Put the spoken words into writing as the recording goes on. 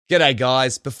G'day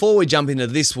guys, before we jump into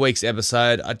this week's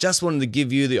episode, I just wanted to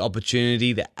give you the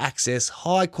opportunity to access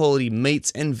high quality meats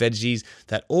and veggies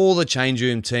that all the Change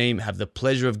Room team have the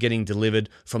pleasure of getting delivered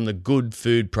from the Good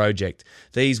Food Project.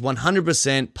 These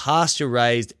 100% pasture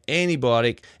raised,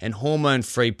 antibiotic and hormone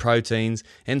free proteins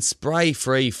and spray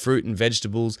free fruit and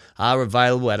vegetables are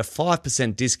available at a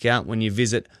 5% discount when you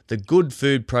visit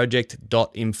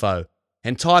thegoodfoodproject.info.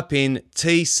 And type in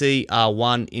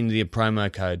TCR1 into your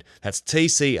promo code. That's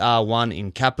TCR1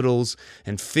 in capitals,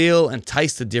 and feel and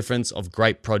taste the difference of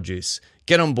great produce.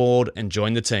 Get on board and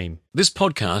join the team. This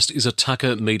podcast is a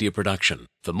Tucker Media production.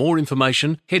 For more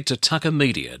information, head to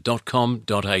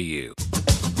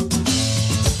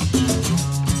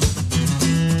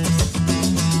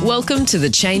tuckermedia.com.au. Welcome to the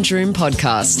Change Room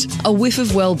Podcast, a whiff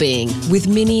of well-being with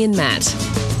Minnie and Matt.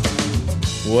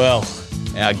 Well,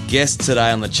 our guest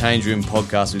today on the Change Room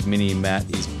Podcast with Minnie and Matt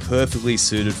is perfectly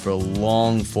suited for a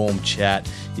long-form chat.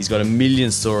 He's got a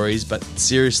million stories, but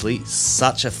seriously,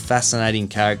 such a fascinating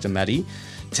character, Matty.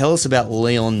 Tell us about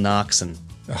Leon Nacson.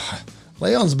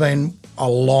 Leon's been a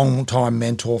long-time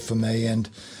mentor for me, and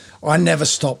I never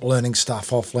stop learning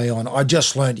stuff off Leon. I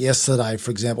just learnt yesterday,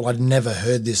 for example, I'd never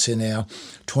heard this in our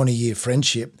 20-year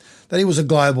friendship, that he was a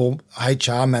global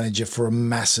HR manager for a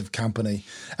massive company,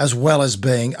 as well as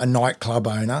being a nightclub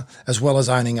owner, as well as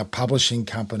owning a publishing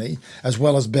company, as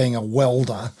well as being a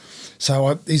welder.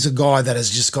 So he's a guy that has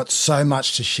just got so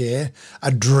much to share,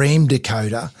 a dream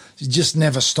decoder. He just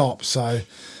never stops. So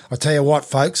I tell you what,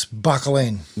 folks, buckle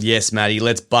in. Yes, Matty,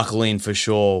 let's buckle in for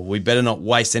sure. We better not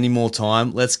waste any more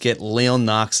time. Let's get Leon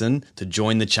Nacson to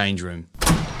join the Change Room.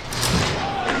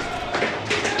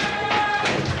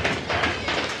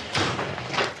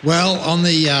 Well, on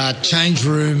the Change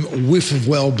Room whiff of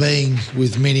well-being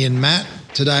with Minnie and Matt,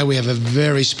 today we have a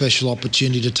very special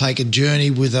opportunity to take a journey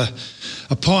with a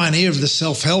pioneer of the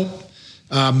self-help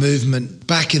movement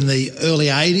back in the early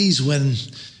 80s when it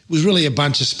was really a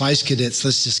bunch of space cadets,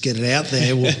 let's just get it out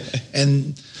there.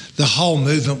 And the whole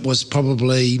movement was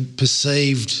probably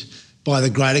perceived by the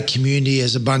greater community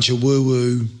as a bunch of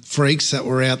woo-woo freaks that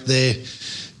were out there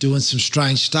doing some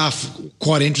strange stuff.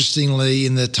 Quite interestingly,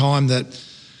 in the time that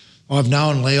I've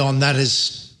known Leon, that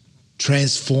has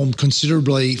transformed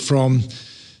considerably from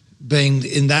being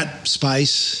in that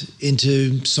space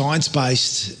into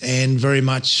science-based and very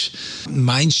much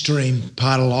mainstream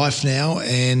part of life now.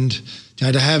 And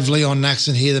to have Leon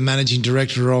Nacson here, the managing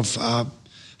director of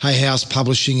Hay House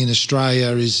Publishing in Australia,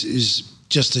 is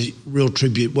just a real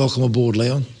tribute. Welcome aboard,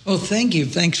 Leon. Well, thank you.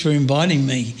 Thanks for inviting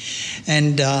me.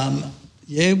 And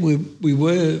we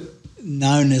were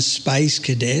known as space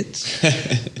cadets,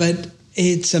 but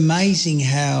it's amazing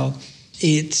how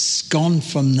it's gone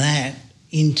from that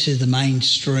into the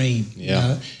mainstream.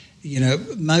 Yeah. You know,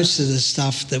 most of the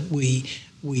stuff that we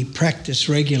practice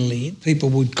regularly, people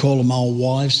would call them old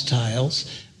wives' tales,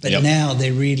 but now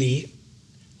they're really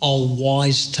old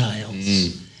wise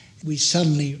tales. We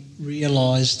suddenly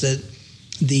realised that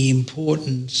the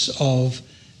importance of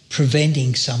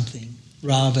preventing something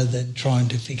rather than trying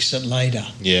to fix it later.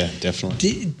 Yeah,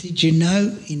 definitely. Did you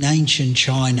know in ancient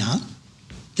China,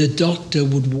 the doctor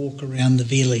would walk around the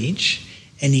village,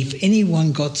 and if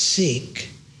anyone got sick,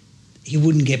 he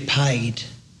wouldn't get paid.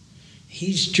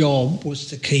 His job was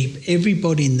to keep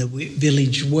everybody in the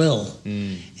village well.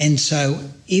 And so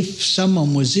if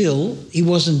someone was ill, he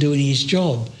wasn't doing his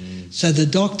job. So the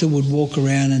doctor would walk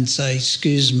around and say,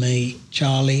 "Excuse me,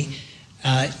 Charlie,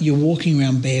 you're walking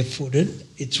around barefooted.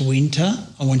 It's winter.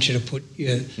 I want you to put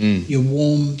your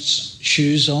warm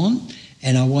shoes on,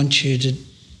 and I want you to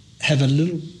have a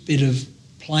little bit of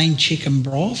plain chicken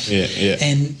broth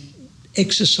and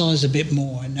exercise a bit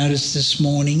more. I noticed this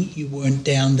morning you weren't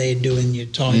down there doing your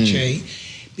Tai Chi,"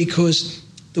 because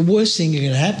the worst thing that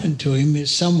could happen to him is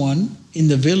someone in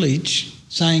the village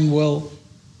saying, "Well,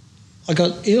 I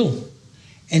got ill."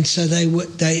 And so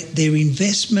their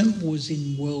investment was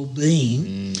in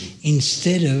well-being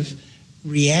instead of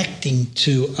reacting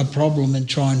to a problem and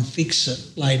try and fix it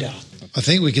later. I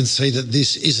think we can see that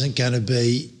this isn't going to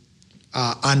be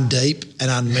undeep and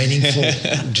unmeaningful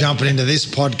jumping into this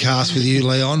podcast with you,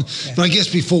 Leon. Yeah. But I guess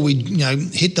before we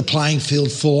hit the playing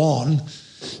field full on,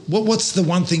 what's the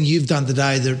one thing you've done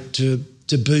today to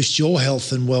boost your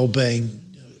health and well-being?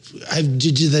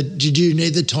 Did you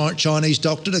need the Chinese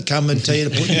doctor to come and tell you to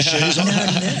put your shoes on?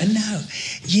 No.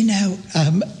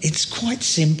 It's quite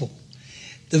simple.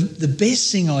 The best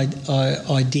thing I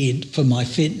did for my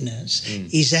fitness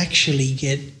is actually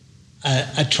get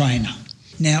a trainer.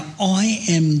 Now, I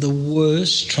am the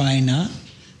worst trainer.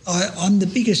 I'm the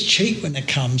biggest cheat when it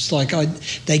comes.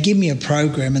 They give me a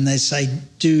program and they say,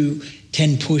 do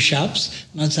 10 push-ups.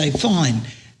 And I'd say, fine.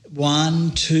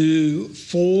 1, 2,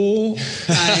 4,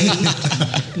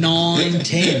 8, 9,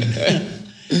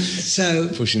 10. So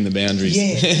pushing the boundaries.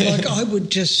 Yeah, like I would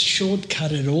just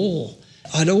shortcut it all.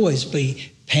 I'd always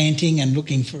be panting and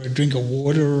looking for a drink of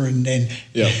water, and then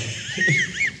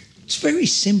it's very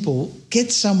simple.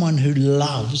 Get someone who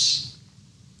loves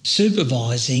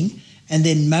supervising and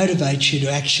then motivates you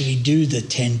to actually do the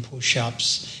 10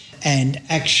 push-ups and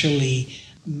actually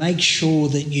make sure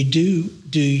that you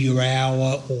do your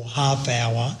hour or half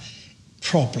hour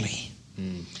properly.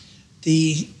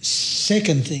 The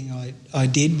second thing I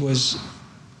did was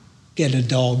get a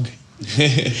dog.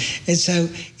 And so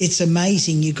it's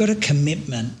amazing. You've got a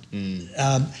commitment.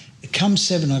 It comes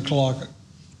 7 o'clock,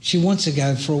 she wants to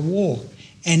go for a walk.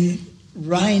 And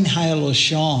rain, hail or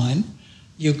shine,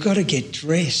 you've got to get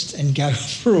dressed and go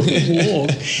for a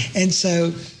walk. And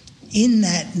so in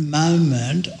that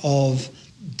moment of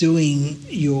doing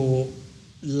your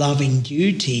loving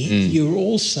duty, you're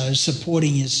also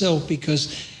supporting yourself,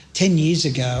 because 10 years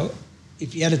ago,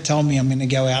 if you had told me I'm going to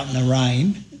go out in the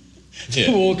rain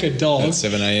to walk a dog at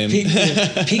 7 a.m.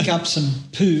 pick up some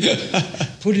poop,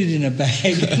 put it in a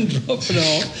bag and drop it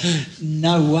off,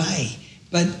 no way.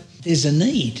 But there's a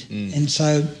need. And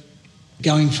so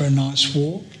going for a nice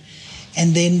walk.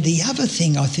 And then the other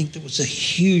thing I think that was a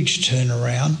huge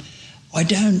turnaround, I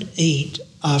don't eat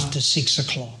after 6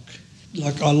 o'clock.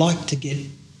 Like I like to get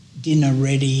dinner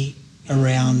ready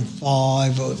around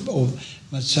 5, or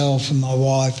myself and my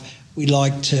wife, we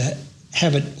like to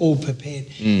have it all prepared.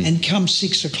 And come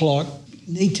 6 o'clock,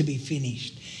 need to be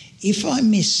finished. If I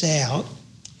miss out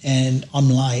and I'm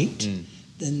late,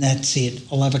 then that's it.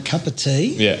 I'll have a cup of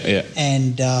tea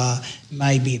and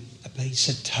maybe a piece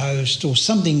of toast or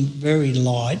something very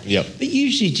light, but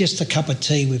usually just a cup of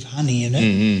tea with honey in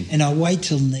it, and I wait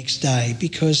till the next day,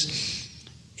 because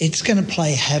it's going to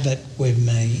play havoc with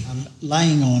me. I'm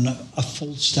laying on a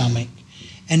full stomach,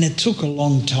 and it took a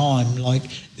long time. Like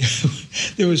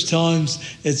there was times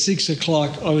at 6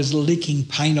 o'clock I was licking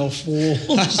paint off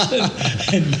walls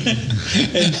and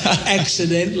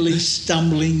accidentally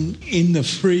stumbling in the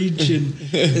fridge.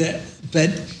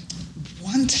 But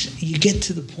once you get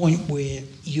to the point where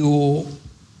you're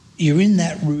in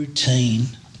that routine,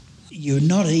 you're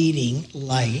not eating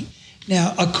late.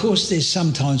 Now, of course, there's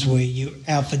sometimes where you're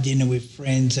out for dinner with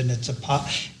friends and it's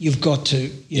you've got to,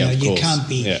 you can't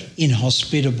be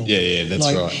inhospitable. Yeah,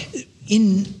 that's right.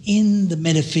 In the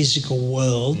metaphysical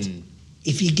world,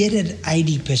 if you get it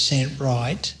 80%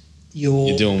 right,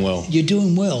 you're doing well. You're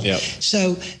doing well. Yep.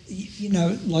 So,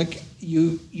 like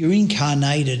you're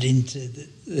incarnated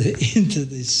into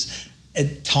this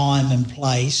time and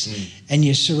place, and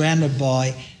you're surrounded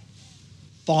by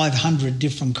 500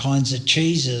 different kinds of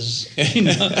cheeses,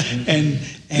 and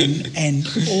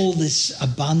all this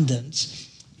abundance.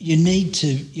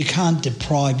 You can't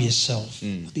deprive yourself,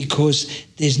 because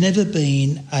there's never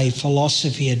been a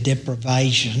philosophy of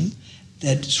deprivation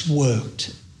that's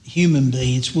worked. Human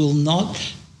beings will not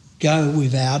go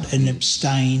without and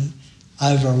abstain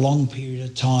over a long period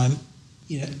of time,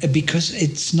 because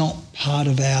it's not part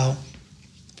of our...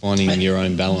 Finding your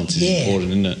own balance is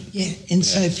important, isn't it? Yeah, and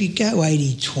so if you go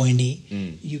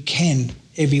 80-20, you can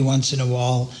every once in a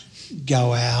while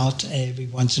go out, every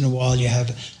once in a while you have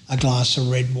a glass of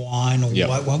red wine or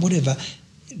white wine, whatever.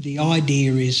 The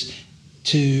idea is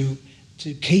to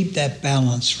keep that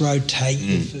balance, rotate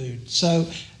your food. So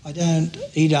I don't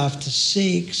eat after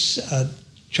 6,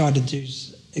 try to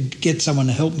get someone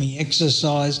to help me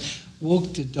exercise,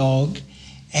 walk the dog,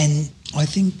 and I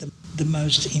think the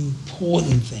most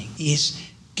important thing is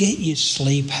get your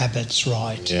sleep habits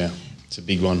right. Yeah, it's a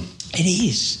big one. It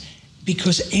is,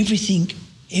 because everything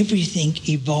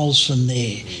evolves from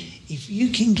there. If you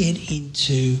can get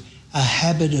into a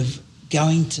habit of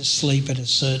going to sleep at a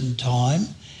certain time,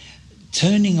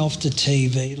 turning off the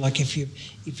TV, like if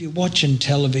you're watching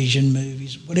television,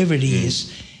 movies, whatever it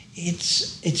is,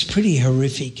 it's pretty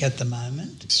horrific at the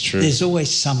moment. It's true. There's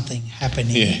always something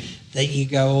happening that you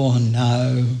go, oh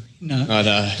no. I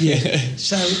know. Yeah.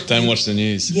 So don't watch the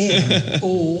news. Yeah.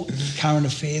 Or current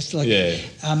affairs.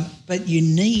 But you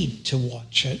need to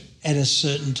watch it at a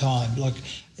certain time. Like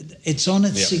it's on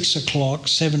at 6 o'clock,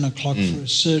 7 o'clock for a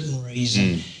certain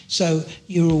reason. So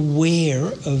you're aware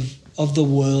of the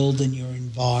world and your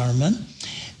environment.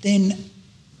 Then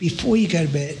before you go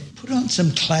to bed, put on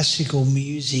some classical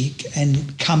music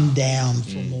and come down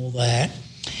from all that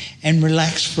and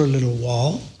relax for a little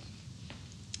while.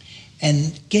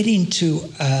 And get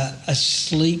into a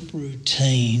sleep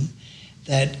routine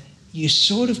that you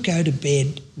sort of go to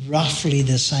bed roughly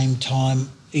the same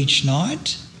time each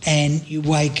night, and you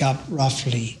wake up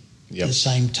roughly the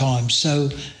same time. So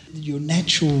your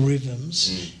natural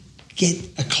rhythms get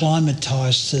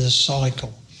acclimatised to the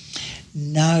cycle.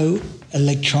 No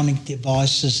electronic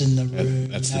devices in the room.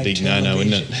 That's no the big no-no,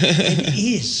 isn't it? It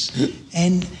is.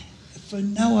 And for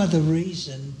no other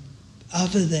reason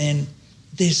other than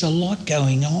there's a lot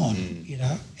going on, you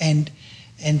know. And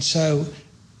so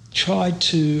try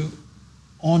to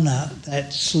honour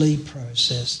that sleep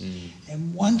process.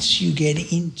 And once you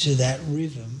get into that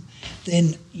rhythm,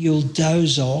 then you'll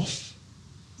doze off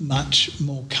much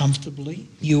more comfortably.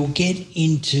 You'll get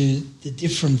into the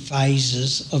different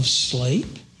phases of sleep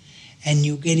and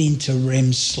you'll get into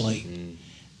REM sleep.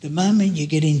 The moment you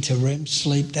get into REM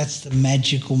sleep, that's the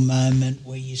magical moment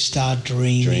where you start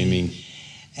dreaming.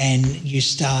 And you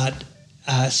start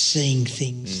seeing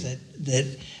things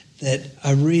that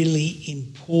are really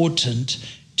important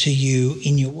to you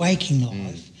in your waking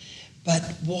life. But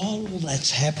while all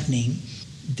that's happening,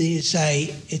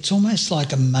 it's almost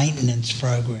like a maintenance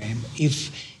program.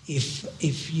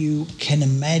 If you can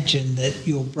imagine that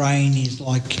your brain is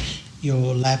like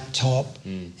your laptop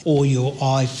or your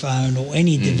iPhone or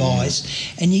any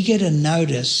device, and you get a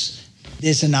notice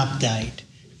there's an update.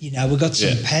 You know, we've got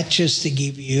some patches to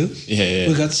give you.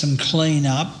 We've got some clean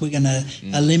up. We're going to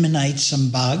eliminate some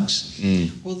bugs.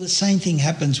 Well, the same thing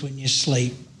happens when you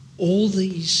sleep. All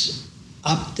these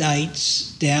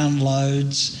updates,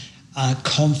 downloads,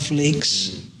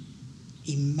 conflicts,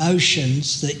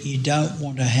 emotions that you don't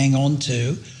want to hang on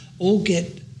to all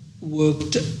get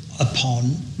worked upon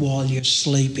while you're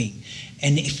sleeping.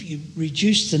 And if you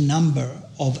reduce the number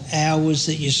of hours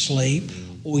that you sleep,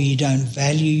 or you don't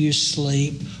value your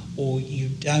sleep, or you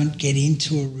don't get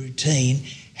into a routine,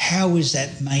 how is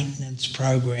that maintenance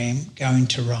program going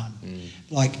to run?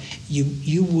 Like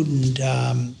you wouldn't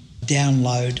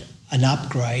download an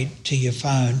upgrade to your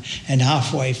phone and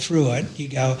halfway through it you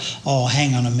go, oh,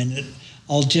 hang on a minute,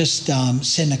 I'll just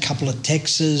send a couple of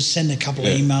texts, send a couple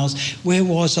of emails. Where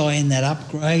was I in that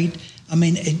upgrade? I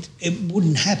mean, it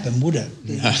wouldn't happen, would it?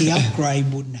 The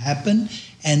upgrade wouldn't happen,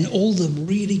 and all the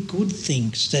really good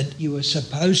things that you were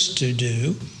supposed to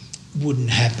do wouldn't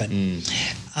happen.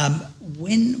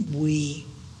 When we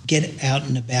get out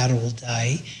and about all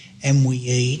day and we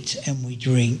eat and we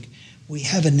drink, we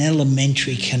have an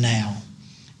alimentary canal.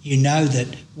 You know that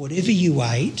whatever you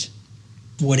ate,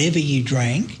 whatever you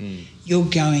drank, you're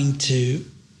going to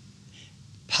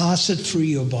pass it through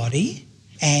your body,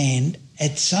 and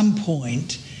at some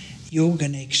point you're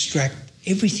going to extract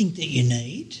everything that you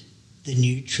need, the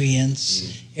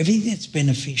nutrients, everything that's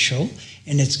beneficial,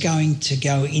 and it's going to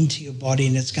go into your body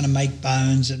and it's going to make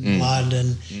bones and blood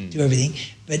and do everything.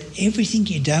 But everything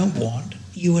you don't want,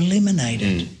 you eliminate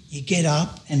it. You get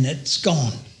up and it's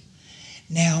gone.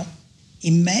 Now,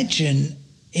 imagine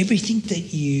everything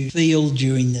that you feel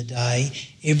during the day,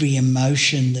 every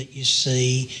emotion that you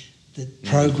see, the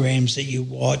programs that you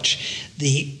watch,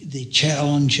 the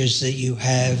challenges that you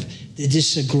have, the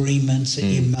disagreements that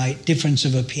you make, difference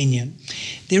of opinion,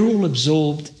 they're all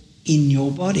absorbed in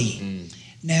your body.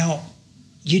 Now,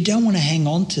 you don't want to hang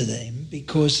on to them,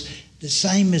 because the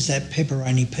same as that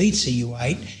pepperoni pizza you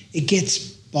ate, it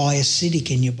gets bioacidic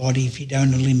in your body if you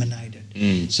don't eliminate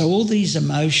it. So all these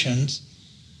emotions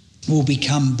will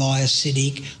become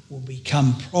bioacidic, will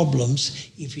become problems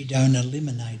if you don't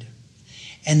eliminate it.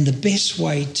 And the best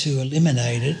way to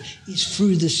eliminate it is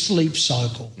through the sleep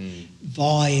cycle,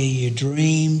 via your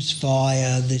dreams,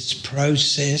 via this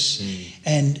process.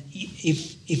 And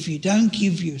if you don't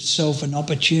give yourself an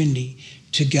opportunity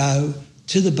to go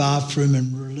to the bathroom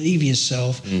and relieve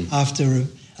yourself after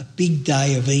a big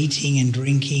day of eating and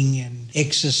drinking and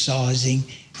exercising,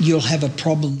 you'll have a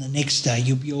problem the next day.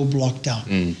 You'll be all blocked up.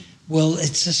 Well,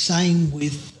 it's the same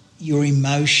with your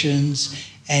emotions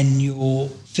and your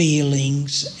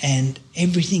feelings and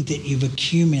everything that you've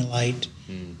accumulated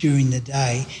during the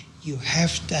day. You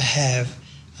have to have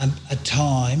a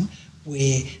time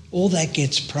where all that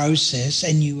gets processed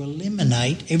and you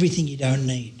eliminate everything you don't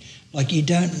need. Like, you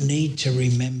don't need to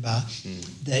remember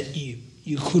that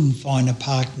you couldn't find a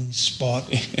parking spot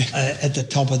at the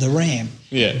top of the ramp.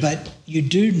 But you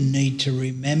do need to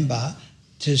remember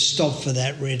to stop for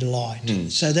that red light.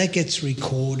 So that gets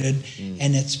recorded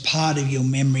and it's part of your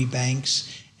memory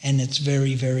banks, and it's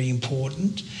very, very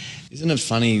important. Isn't it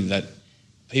funny that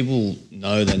people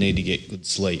know they need to get good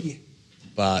sleep,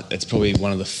 but it's probably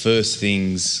one of the first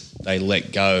things they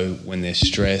let go when they're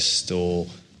stressed, or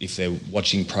if they're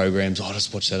watching programs, I'll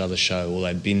just watch that other show, or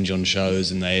they binge on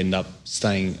shows and they end up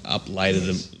staying up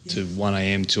later to 1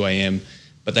 a.m, 2 a.m,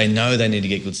 but they know they need to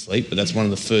get good sleep, but that's one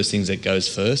of the first things that goes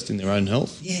first in their own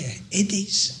health. Yeah, it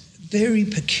is very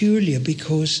peculiar,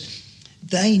 because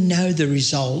they know the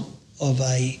result of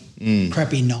a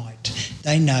crappy night,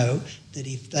 they know that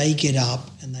if they get up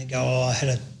and they go, I had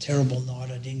a terrible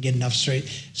night, I didn't get enough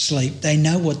sleep, they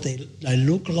know what they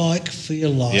look like,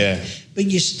 feel like, but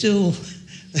you still,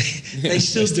 they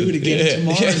still do it again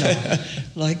tomorrow night.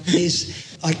 Like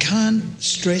I can't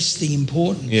stress the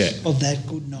importance of that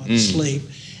good night's sleep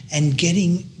and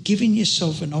giving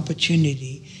yourself an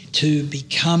opportunity to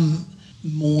become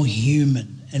more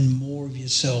human and more of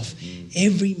yourself.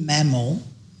 Every mammal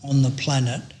on the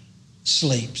planet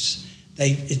sleeps.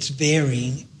 It's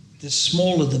varying. The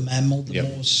smaller the mammal, the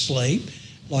more sleep.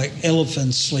 Like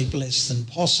elephants sleep less than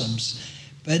possums,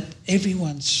 but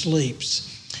everyone sleeps.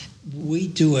 We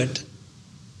do it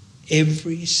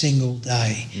every single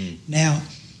day. Now,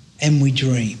 and we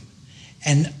dream.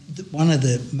 And one of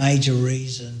the major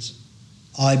reasons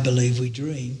I believe we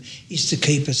dream is to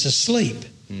keep us asleep,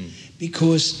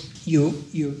 because you're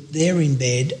there in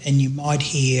bed and you might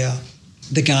hear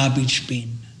the garbage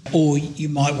bin, or you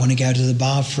might want to go to the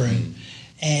bathroom,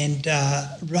 and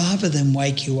rather than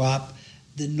wake you up,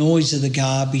 the noise of the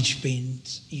garbage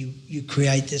bins, you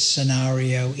create this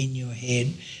scenario in your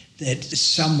head that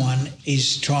someone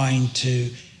is trying to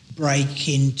break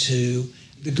into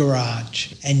the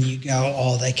garage, and you go,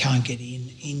 oh, they can't get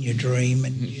in your dream,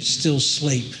 and you still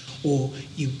sleep. Or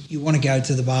you want to go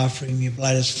to the bathroom, your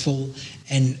bladder's full,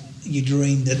 and you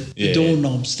dream that the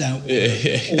doorknobs don't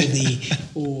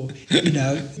work,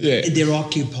 they're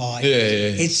occupied.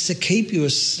 It's to keep you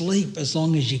asleep as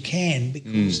long as you can,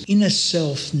 because inner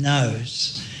self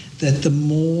knows that the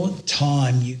more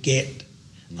time you get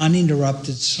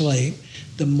uninterrupted sleep,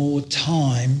 the more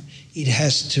time it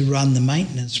has to run the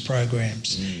maintenance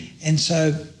programs. And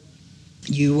so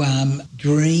you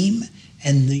dream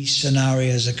and these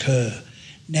scenarios occur.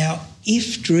 Now,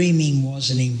 if dreaming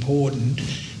wasn't important,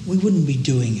 we wouldn't be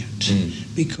doing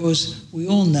it, because we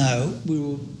all know we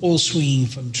were all swinging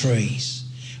from trees.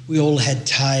 We all had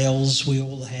tails, we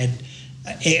all had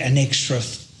an extra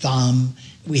thumb,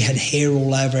 we had hair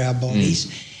all over our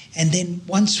bodies. And then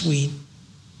once we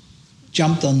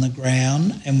jumped on the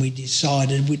ground and we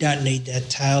decided we don't need that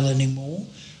tail anymore,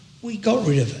 we got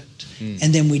rid of it.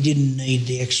 And then we didn't need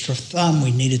the extra thumb,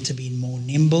 we needed to be more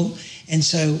nimble. And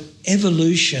so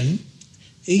evolution,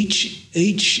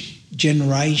 each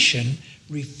generation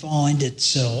refined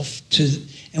itself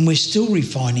and we're still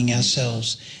refining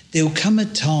ourselves. There'll come a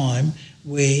time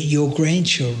where your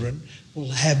grandchildren will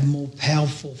have more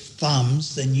powerful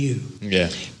thumbs than you.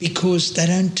 Because they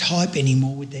don't type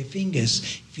anymore with their fingers.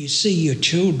 If you see your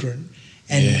children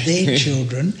and their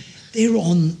children, they're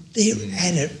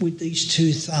at it with these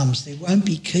two thumbs. There won't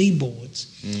be keyboards.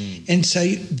 And so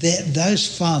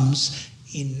those thumbs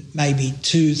in maybe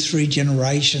 2-3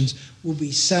 generations will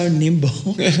be so nimble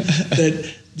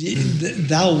that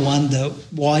they'll wonder,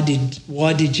 why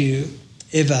did you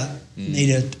ever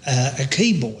need a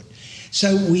keyboard?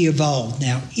 So we evolved.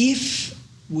 Now, if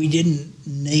we didn't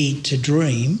need to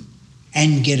dream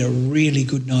and get a really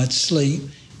good night's sleep,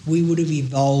 we would have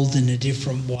evolved in a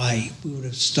different way. We would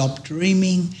have stopped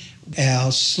dreaming,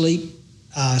 our sleep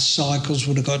cycles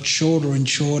would have got shorter and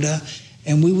shorter,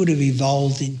 and we would have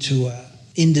evolved into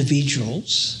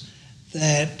individuals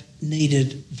that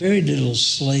needed very little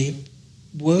sleep,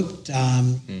 worked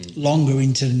longer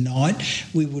into the night.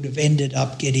 We would have ended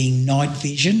up getting night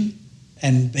vision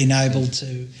and been able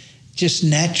to just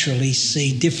naturally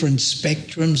see different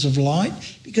spectrums of light,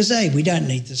 because we don't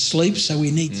need to sleep, so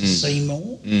we need to see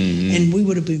more, and we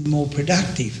would have been more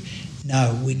productive.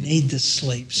 No, we need the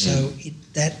sleep, so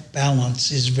that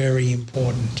balance is very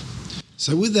important.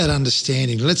 So with that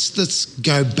understanding, let's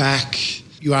go back.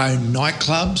 You own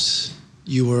nightclubs,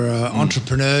 you were an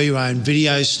entrepreneur, you owned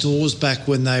video stores back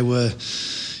when they were,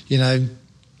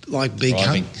 like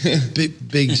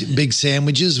big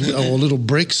sandwiches or little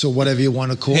bricks or whatever you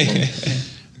want to call them.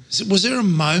 So was there a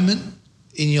moment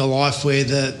in your life where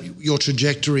your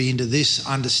trajectory into this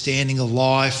understanding of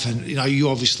life, and you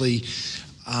obviously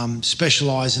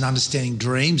specialise in understanding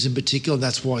dreams in particular,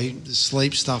 that's why the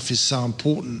sleep stuff is so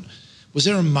important. Was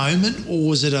there a moment, or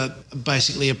was it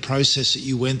basically a process that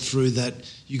you went through that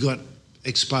you got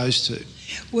exposed to?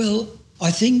 Well, I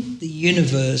think the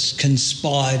universe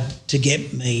conspired to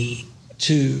get me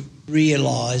to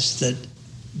realise that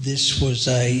this was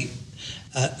a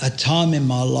time in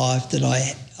my life that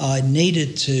I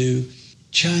needed to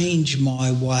change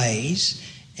my ways,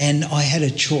 and I had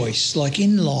a choice. Like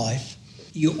in life,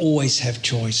 you always have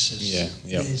choices.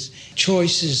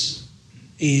 Choices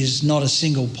is not a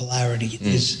single polarity.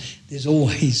 There's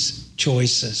always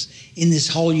choices. In this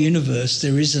whole universe,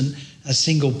 there isn't a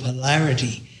single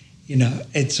polarity.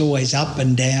 It's always up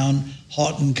and down,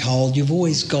 hot and cold. You've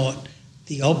always got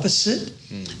the opposite.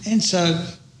 And so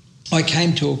I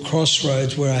came to a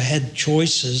crossroads where I had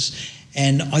choices,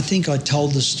 and I think I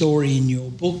told the story in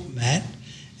your book, Matt,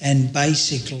 and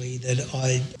basically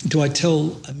do I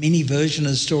tell a mini version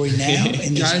of the story now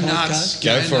in this Go podcast? nuts.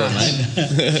 Go for it,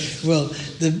 mate. Well,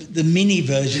 the mini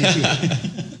version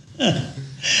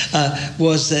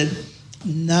was that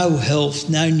no health,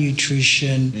 no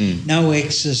nutrition, no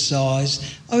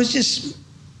exercise. I was just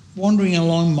wandering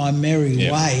along my merry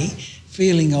way,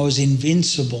 feeling I was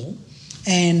invincible,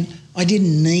 and I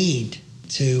didn't need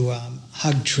to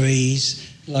hug trees.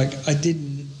 Like, I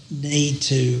didn't need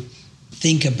to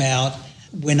think about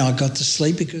when I got to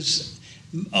sleep, because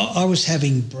I was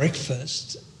having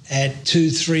breakfast at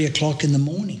 2-3 o'clock in the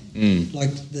morning.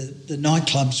 Like the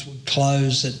nightclubs would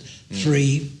close at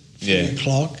 3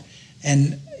 o'clock,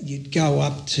 and you'd go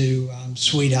up to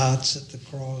Sweethearts at the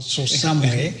Cross or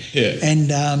somewhere,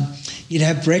 and you'd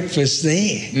have breakfast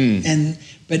there.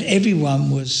 But everyone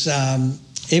was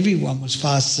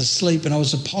fast asleep, and I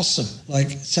was a possum. Like,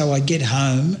 so I'd get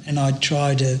home and I'd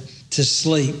try to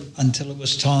sleep until it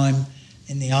was time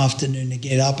in the afternoon to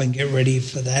get up and get ready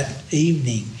for that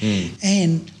evening.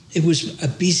 And it was a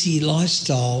busy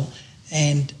lifestyle,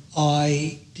 and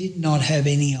I did not have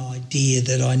any idea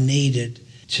that I needed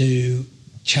to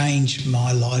change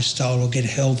my lifestyle or get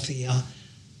healthier,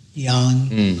 young,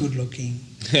 good looking.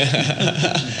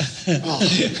 As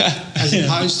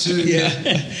opposed to...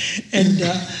 And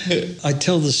I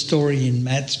tell the story in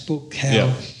Matt's book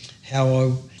how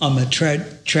I'm a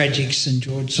tragic St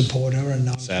George supporter, and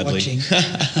I'm watching.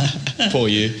 Poor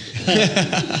you.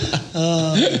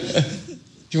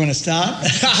 Do you want to start?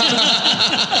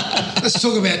 Let's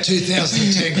talk about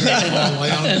 2010 grand final,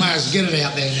 Leon. May as well get it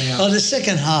out there now. Oh, the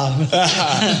second half.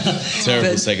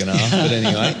 Terrible second half, but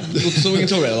anyway. So we can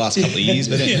talk about the last couple of years,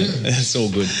 but anyway, it's all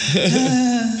good.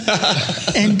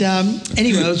 And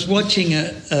anyway, I was watching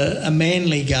a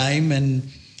Manly game,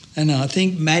 and I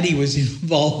think Maddie was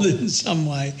involved in some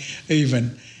way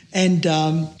even. And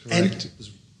Correct. It was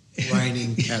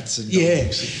raining cats and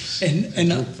dogs. And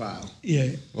Brookvale.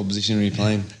 Yeah. What position were you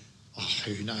playing? Oh,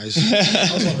 who knows? I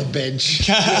was on the bench.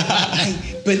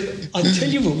 Hey, but I tell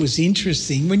you what was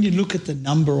interesting, when you look at the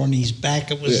number on his back,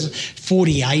 it was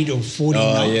 48 or 49.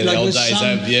 Oh, yeah, the old days.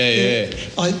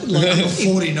 I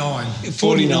 49.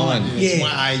 49. Yeah. It's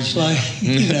my age now. Like,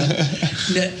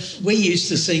 now, we used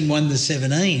to sing 1 to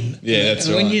 17. Yeah, that's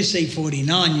and right. when you see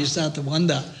 49, you start to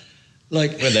wonder,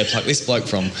 like... Where'd they pluck this bloke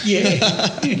from? Yeah.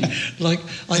 Like,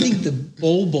 I think the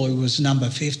ball boy was number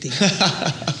 50.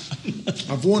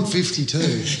 I've worn 52.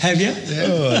 Have you? Yeah.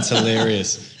 Oh, that's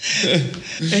hilarious.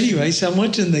 Anyway, so I'm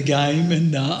watching the game,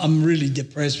 and I'm really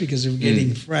depressed because of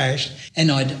getting thrashed. And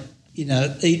I'd,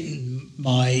 eaten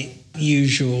my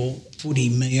usual footy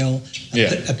meal,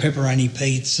 a pepperoni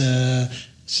pizza,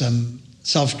 some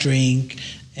soft drink,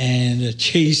 and a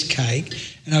cheesecake,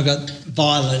 and I got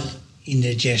violent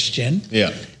indigestion.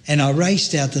 Yeah. And I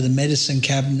raced out to the medicine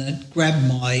cabinet, grabbed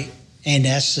my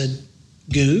antacid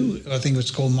goo, I think it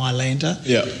was called Mylanta,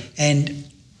 and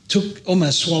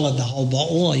almost swallowed the whole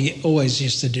bottle. I always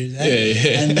used to do that.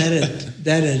 And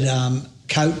that had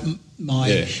coated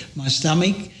my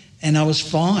stomach, and I was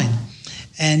fine.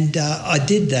 And I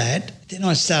did that. Then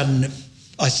I started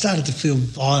to feel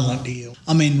violently ill.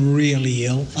 I mean, really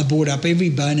ill. I brought up every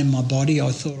bone in my body.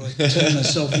 I thought I'd turn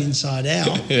myself inside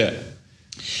out. Yeah.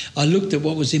 I looked at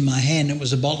what was in my hand. It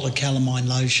was a bottle of calamine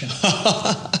lotion.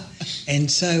 And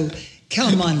so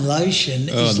calamine lotion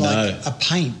is like a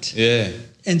paint. Yeah.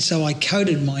 And so I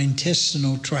coated my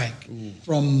intestinal tract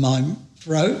from my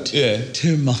throat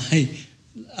to my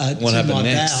bowel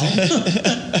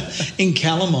in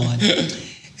calamine.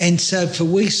 And so for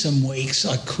weeks and weeks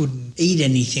I couldn't eat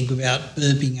anything without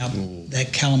burping up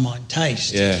that calamine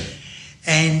taste. Yeah.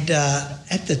 And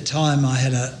at the time I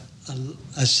had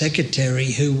a secretary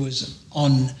who was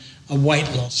on a weight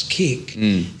loss kick,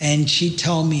 and she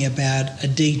told me about a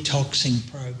detoxing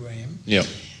program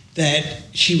that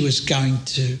she was going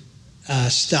to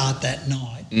start that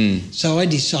night. So I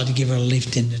decided to give her a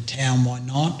lift into town, why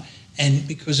not? And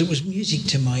because it was music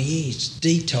to my ears,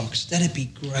 detox, that'd be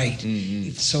great.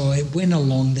 So I went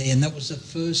along there, and that was the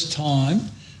first time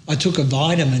I took a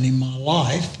vitamin in my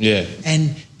life. Yeah.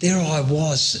 And there I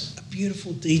was, a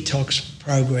beautiful detox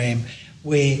program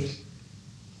where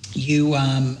you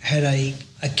had a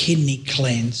kidney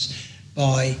cleanse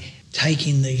by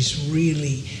taking these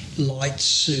really light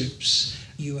soups.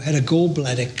 You had a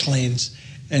gallbladder cleanse,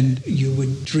 and you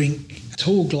would drink a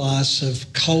tall glass of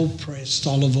cold-pressed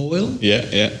olive oil,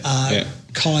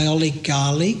 kyolic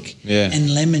garlic,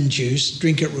 and lemon juice.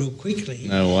 Drink it real quickly.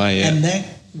 No way, And that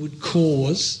would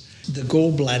cause the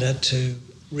gallbladder to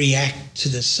react to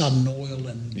the sudden oil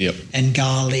and Yep. and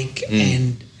garlic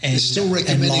and They're still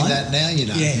recommending lime. that now, you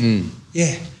know. Yeah,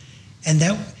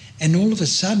 yeah, and all of a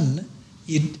sudden,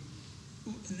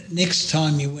 next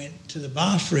time you went to the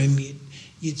bathroom,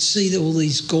 you'd see all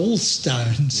these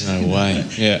gallstones. No way.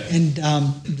 Yeah. And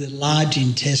the large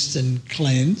intestine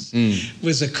cleanse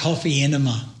was a coffee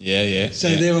enema. Yeah, yeah. So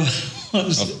yeah. there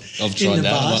was I've in tried the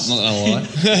that. bath, I'm not going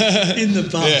to lie. in the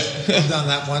bath. I've done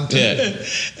that one too. Yeah.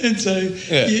 And so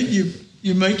Yeah.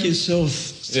 you make yourself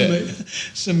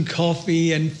some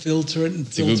coffee and filter it and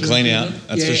It's a good clean out,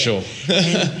 that's for sure.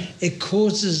 And it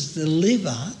causes the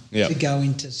liver Yep. to go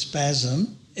into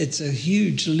spasm. It's a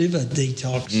huge liver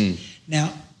detox.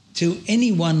 Now, to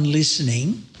anyone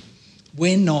listening,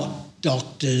 we're not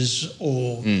doctors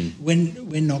or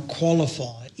we're not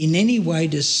qualified in any way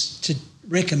to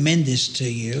recommend this to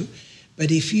you.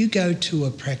 But if you go to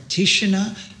a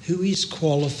practitioner who is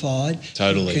qualified,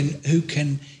 Totally. who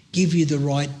can give you the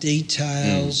right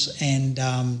details and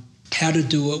how to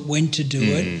do it, when to do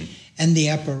it, and the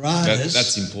apparatus.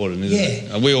 That's important,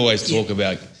 isn't it? We always talk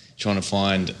about trying to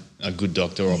find a good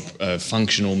doctor or a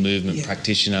functional movement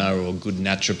practitioner or a good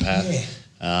naturopath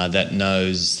that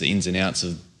knows the ins and outs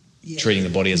of treating the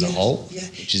body as a whole,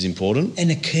 which is important.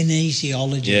 And a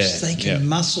kinesiologist, Yeah, they can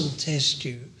muscle test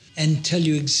you and tell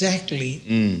you exactly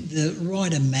the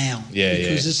right amount. Yeah,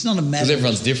 because it's not a matter. Because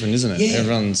everyone's different, isn't it? Yeah.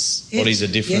 Everyone's bodies are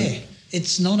different. Yeah,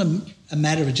 it's not a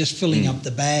matter of just filling up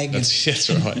the bag That's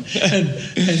right. and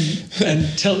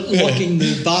locking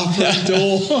the bathroom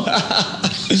door.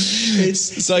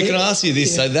 So can I ask you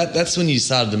this? So that's when you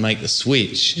started to make the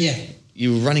switch. Yeah.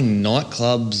 You were running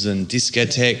nightclubs and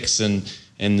discotheques and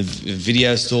the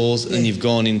video stores, and you've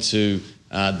gone into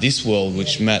this world,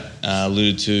 which Matt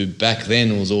alluded to back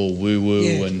then was all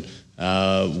woo-woo and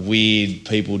weird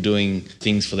people doing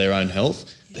things for their own health.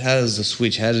 How does the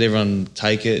switch? How did everyone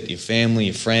take it? Your family,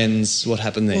 your friends? What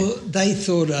happened there? Well, they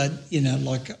thought like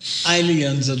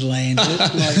aliens had landed.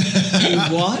 Like, "You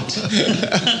what?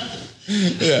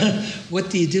 Yeah. What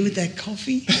do you do with that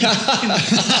coffee?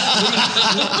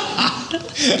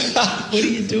 What are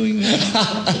you doing with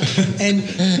that? And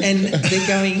they're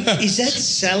going, is that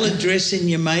salad dressing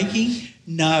you're making?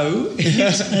 No,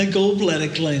 it's a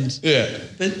gallbladder cleanse. Yeah.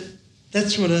 But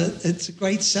that's it's a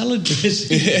great salad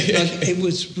dressing. Like, it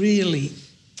was really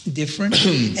different.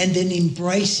 And then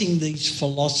embracing these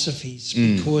philosophies,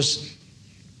 because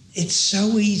it's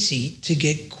so easy to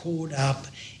get caught up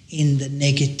in the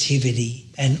negativity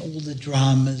and all the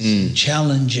dramas and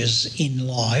challenges in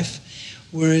life,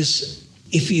 whereas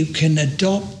if you can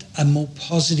adopt a more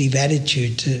positive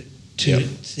attitude to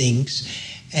things.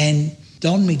 And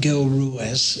Don Miguel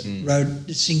Ruiz wrote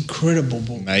this incredible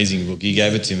book. Amazing book. You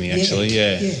gave it to me, actually.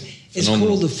 Yeah. It's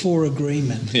called The Four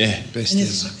Agreement. Yeah. Best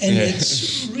And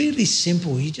it's really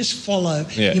simple. You just follow.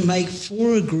 Yeah. You make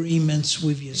 4 agreements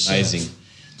with yourself. Amazing.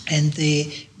 And they're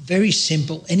very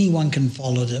simple. Anyone can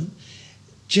follow them.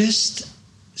 Just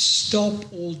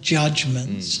stop all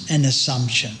judgments and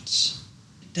assumptions.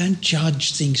 Don't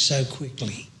judge things so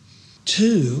quickly.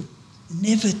 2,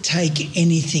 never take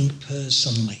anything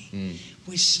personally.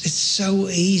 It's so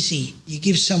easy. You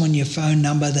give someone your phone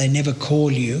number, they never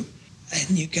call you,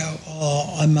 and you go,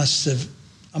 "Oh, I must have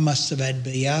had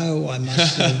BO. I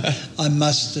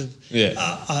must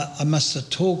have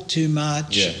talked too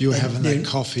much." Yeah. You're having that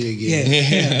coffee again.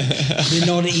 Yeah, they're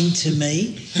not into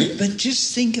me. But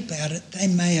just think about it. They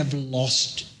may have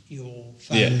lost your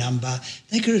phone number.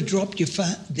 They could have dropped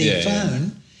their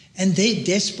phone, and they're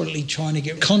desperately trying to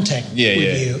get contact with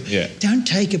you. Yeah. Don't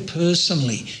take it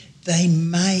personally. They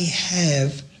may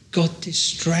have got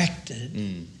distracted,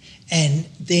 and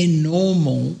their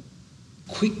normal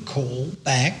quick call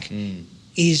back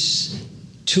is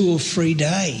 2 or 3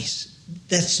 days.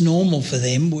 That's normal for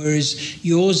them, whereas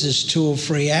yours is 2 or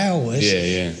 3 hours.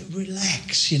 Yeah.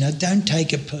 Relax, don't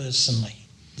take it personally.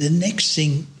 The next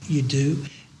thing you do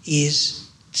is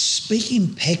speak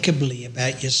impeccably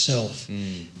about yourself.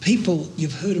 People,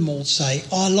 you've heard them all say,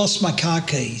 "Oh, I lost my car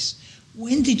keys."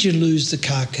 When did you lose the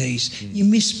car keys? You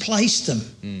misplaced them.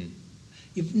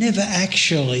 You've never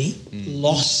actually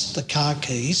lost the car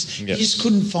keys. Yep. You just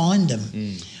couldn't find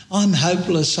them. I'm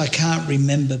hopeless. I can't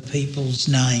remember people's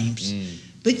names.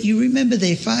 But you remember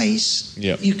their face.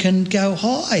 Yep. You can go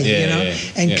high,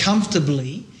 and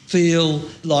comfortably feel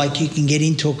like you can get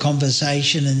into a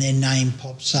conversation and their name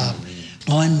pops up.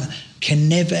 I can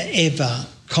never, ever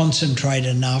concentrate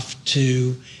enough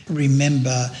to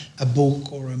remember a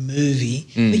book or a movie,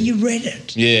 but you read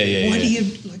it. Why do you...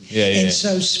 And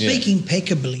so speak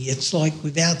impeccably. It's like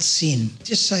without sin.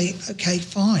 Just say, okay,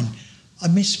 fine. I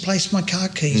misplaced my car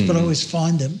keys, but I always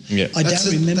find them. Yeah. I don't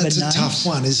remember That's names. a tough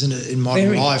one, isn't it, in modern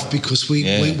Very. life, because we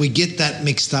get that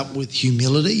mixed up with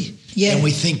humility. Yeah. And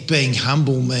we think being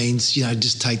humble means,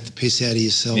 just take the piss out of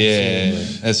yourself. Yeah,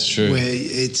 that's true. Where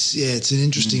it's an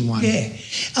interesting one. Yeah.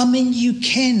 I mean, you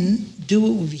can do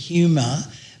it with humour,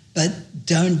 but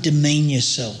don't demean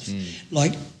yourself.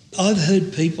 Like, I've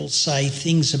heard people say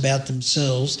things about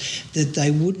themselves that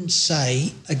they wouldn't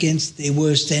say against their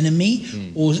worst enemy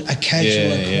or a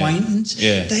casual acquaintance.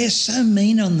 Yeah. They are so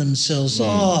mean on themselves.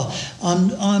 Oh,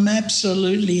 I'm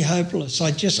absolutely hopeless.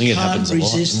 I just I think it can't happens a lot,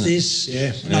 resist doesn't it? this.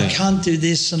 Yeah. And I can't do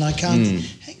this and I can't.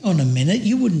 Hang on a minute.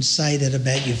 You wouldn't say that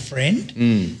about your friend.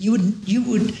 You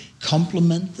would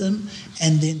compliment them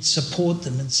and then support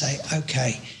them and say,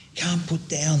 okay, can't put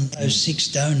down those 6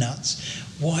 donuts.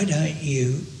 Why don't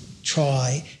you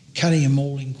try cutting them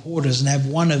all in quarters and have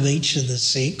one of each of the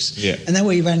 6? Yeah. And that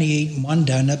way you've only eaten one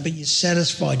donut, but you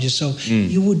satisfied yourself.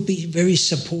 You would be very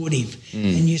supportive.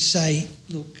 And you say,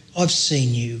 look, I've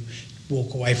seen you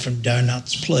walk away from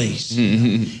donuts, please.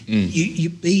 You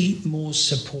be more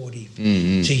supportive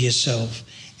to yourself.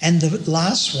 And the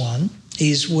last one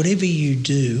is whatever you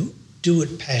do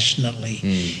it passionately.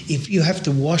 If you have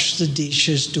to wash the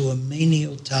dishes, do a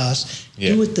menial task,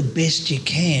 do it the best you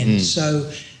can.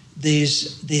 So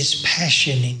there's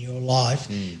passion in your life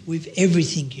with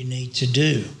everything you need to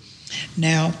do.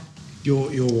 Now,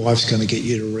 Your wife's going to get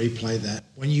you to replay that.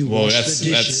 When you wash the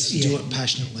dishes, do it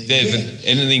passionately. But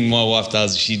anything my wife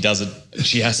does, she does it.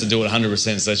 She has to do it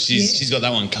 100%. So she's got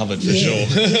that one covered for sure.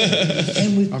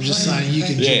 And I'm just saying you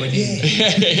can join in.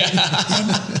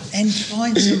 and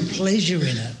find some pleasure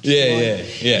in it.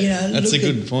 Yeah. That's a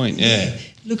good point. Yeah.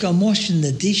 Look, I'm washing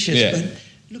the dishes, Yeah. but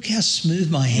look how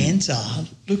smooth my hands are.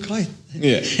 Look like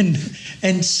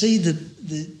and see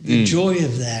the joy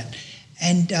of that.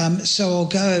 And so I'll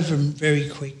go over them very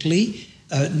quickly.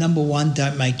 Number 1,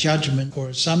 don't make judgment or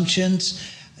assumptions.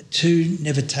 2,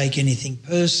 never take anything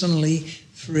personally.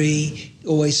 3,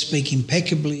 always speak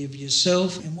impeccably of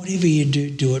yourself. And whatever you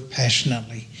do, do it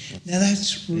passionately. Now,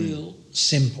 that's real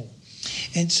simple.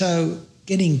 And so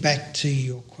getting back to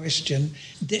your question,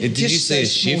 Did you see a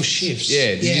shift? Shifts.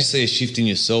 Yeah. Did you see a shift in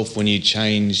yourself when you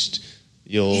changed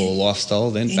your lifestyle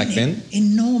back then?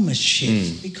 Enormous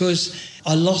shift because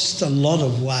I lost a lot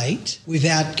of weight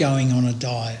without going on a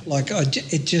diet. Like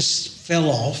it just fell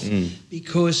off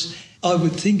because I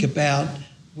would think about,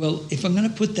 well, if I'm going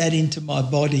to put that into my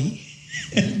body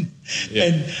and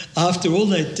after all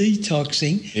that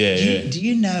detoxing, do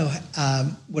you know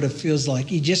what it feels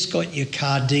like? You just got your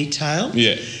car detailed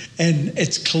and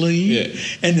it's clean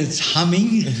and it's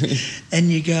humming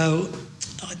and you go,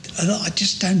 I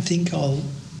just don't think I'll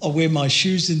wear my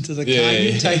shoes into the car.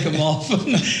 You take them off,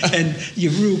 and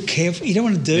you're real careful. You don't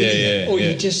want to dirty it, or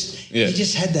you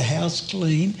just had the house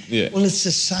clean. Well, it's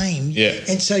the same.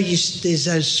 And so there's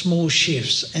those small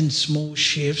shifts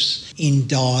in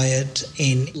diet,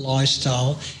 in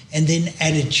lifestyle, and then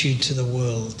attitude to the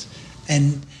world.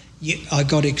 And I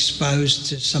got exposed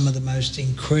to some of the most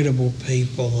incredible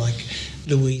people, like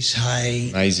Louise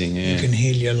Hay. Amazing, You Can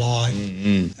Heal Your Life.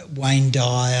 Wayne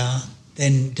Dyer,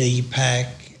 then Deepak,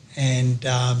 and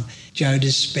Joe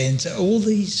Dispenza. All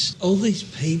these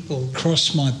people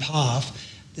crossed my path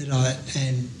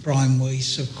and Brian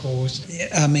Weiss, of course.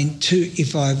 I mean,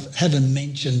 if I haven't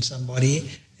mentioned somebody,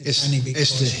 it's only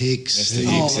because Esther Hicks.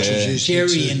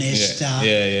 Jerry and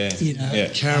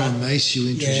Esther. Karen Mace, you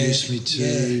introduced me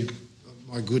to.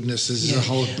 My goodness, there's a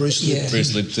whole Bruce Lipton.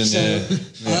 Bruce Lipton,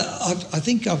 I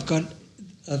think I've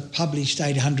published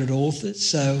 800 authors,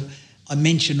 so I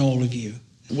mention all of you.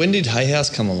 When did Hay House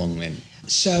come along then?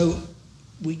 So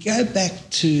we go back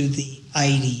to the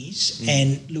 80s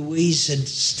and Louise had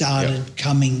started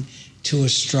coming to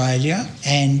Australia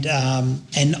and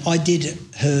I did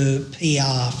her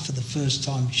PR for the first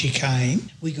time she came.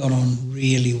 We got on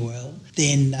really well.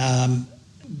 Then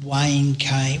Wayne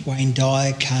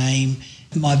Dyer came.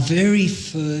 My very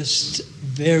first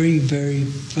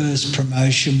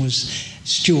promotion was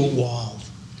Stuart Wilde.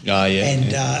 Oh,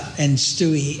 yeah. And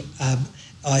Stewie,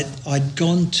 I'd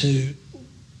gone to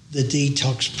the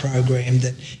detox program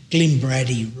that Glenn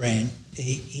Brady ran.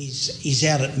 He's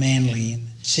out at Manly in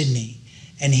Sydney,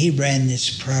 and he ran this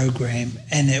program,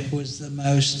 and it was the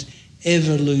most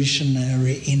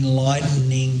evolutionary,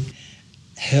 enlightening,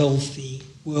 healthy,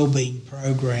 wellbeing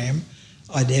program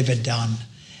I'd ever done.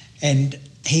 And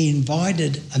he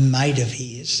invited a mate of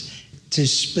his to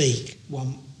speak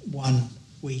one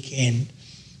weekend,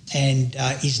 and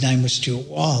his name was Stuart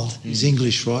Wilde. He's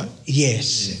English, right?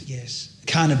 Yes.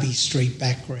 Carnaby Street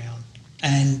background.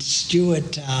 And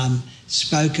Stuart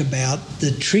spoke about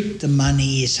the trick to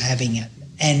money is having it.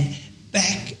 And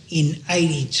back in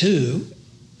 82,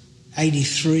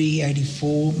 83,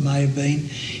 84 may have been,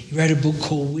 he wrote a book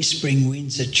called Whispering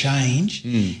Winds of Change,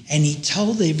 and he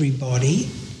told everybody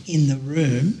in the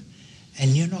room,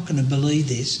 and you're not going to believe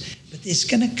this, but there's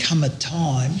going to come a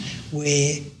time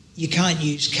where you can't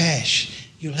use cash.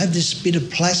 You'll have this bit of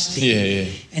plastic.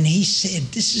 And he said,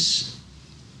 this is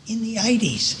in the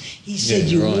 80s. He said,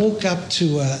 you walk up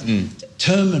to a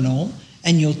terminal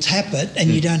and you'll tap it and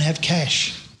you don't have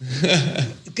cash.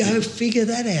 Go figure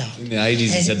that out. In the 80s he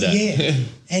said that. Yeah.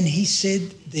 And he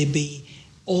said there'd be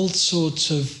all sorts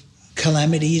of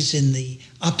calamities in the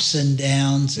ups and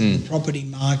downs in the property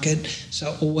market,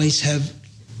 so always have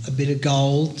a bit of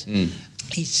gold.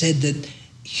 He said that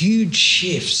huge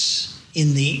shifts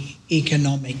in the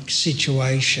economic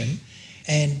situation,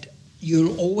 and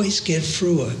you'll always get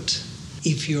through it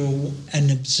if you're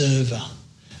an observer.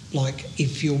 Like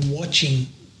if you're watching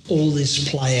all this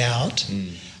play out,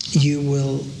 you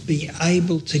will be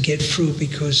able to get through it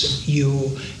because you're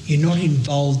not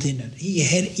involved in it. He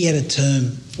had a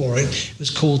term for it. It was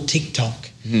called TikTok.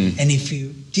 And if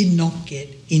you did not get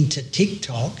into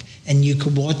TikTok and you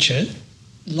could watch it,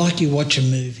 like you watch a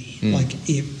movie, like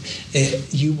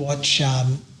if you watch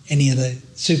any of the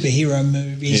superhero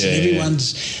movies and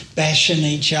everyone's bashing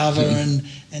each other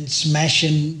and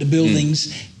smashing the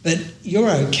buildings, but you're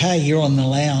okay, you're on the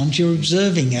lounge, you're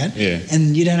observing it,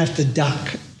 and you don't have to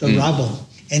duck the rubble.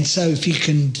 And so if you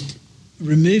can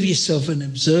remove yourself and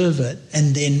observe it,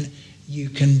 and then you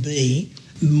can be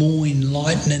more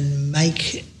enlightened and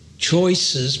make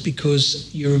choices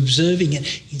because you're observing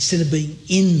it instead of being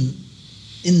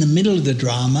in the middle of the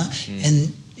drama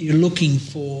and you're looking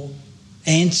for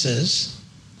answers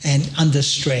and under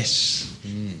stress.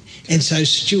 And so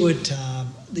Stuart,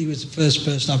 he was the first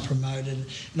person I promoted,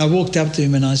 and I walked up to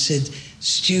him and I said,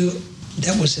 Stu,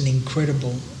 that was an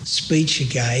incredible speech you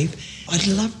gave. I'd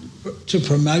love to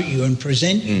promote you and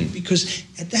present you, because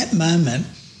at that moment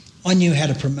I knew how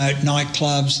to promote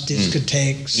nightclubs,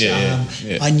 discotheques.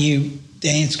 I knew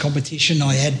dance competition.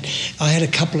 I had a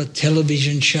couple of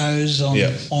television shows on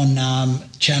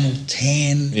Channel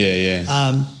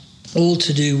 10. All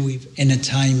to do with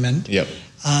entertainment.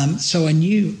 So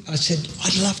I said,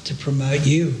 I'd love to promote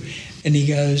you. And he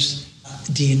goes,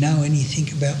 do you know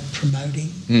anything about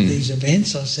promoting these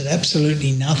events? I said,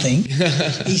 absolutely nothing.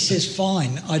 He says,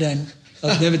 fine,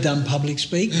 I've never done public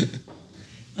speaking.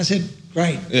 I said,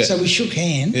 great. So we shook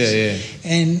hands.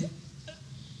 And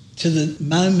to the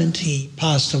moment he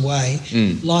passed away,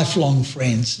 lifelong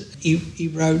friends. He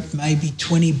wrote maybe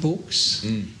 20 books,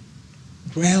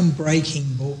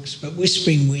 groundbreaking books, but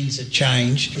Whispering Winds of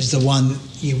Change is the one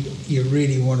you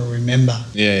really want to remember.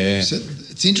 So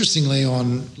it's interestingly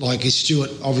like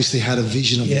Stuart obviously had a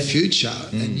vision of the future,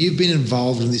 and you've been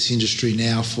involved in this industry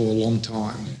now for a long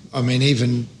time. I mean,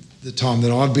 even the time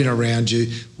that I've been around you,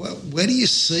 where do you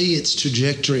see its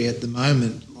trajectory at the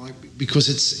moment? Like, because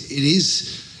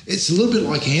it's a little bit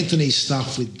like Anthony's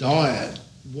stuff with diet.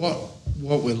 What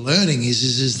we're learning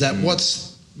is that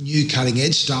what's new cutting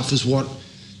edge stuff is what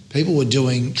people were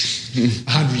doing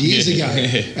 100 years ago,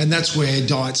 and that's where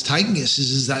diet's taking us.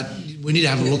 Is that we need to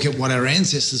have a look at what our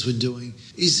ancestors were doing.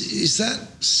 Is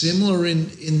that similar in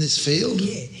this field?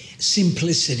 Yeah,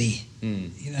 simplicity.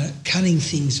 Cutting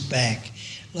things back.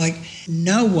 Like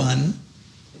no one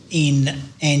in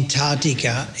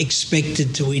Antarctica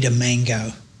expected to eat a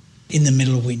mango in the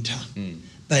middle of winter,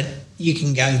 but you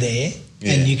can go there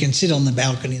and you can sit on the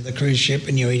balcony of the cruise ship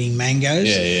and you're eating mangoes.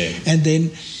 And then,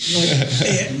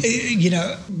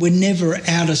 we're never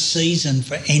out of season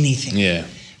for anything.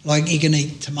 Like you can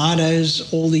eat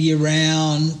tomatoes all the year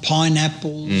round,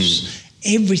 pineapples,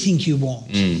 everything you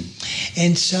want.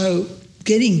 And so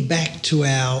getting back to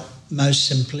our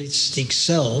most simplistic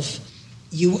self,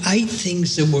 you ate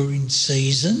things that were in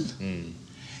season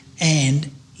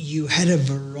and you had a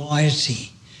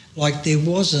variety. Like there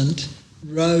wasn't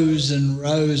rows and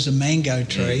rows of mango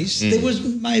trees. There was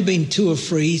maybe 2 or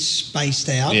 3 spaced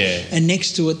out, and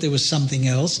next to it there was something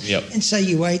else. And so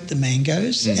you ate the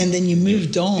mangoes and then you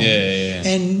moved on.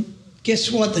 And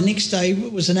guess what? The next day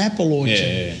it was an apple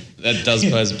orchard. That does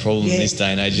pose a problem in this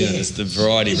day and age. It's the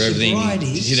variety of everything.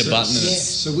 You hit a button and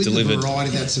it's delivered. The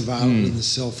variety that's available in the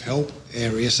self-help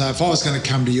area. So if I was going to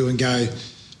come to you and go,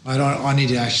 I need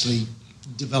to actually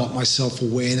develop my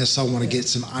self-awareness, I want to get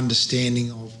some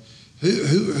understanding of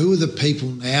who are the people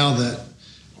now that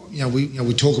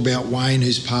we talk about Wayne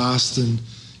who's passed, and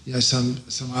some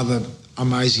other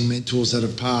amazing mentors that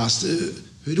have passed.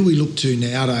 Who do we look to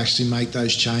now to actually make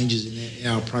those changes in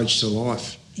our approach to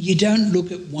life? You don't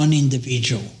look at one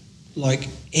individual. like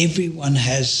everyone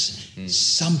has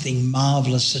something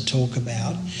marvellous to talk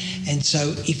about. And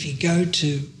so if you go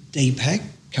to Deepak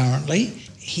currently,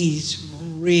 he's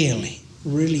really,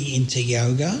 really into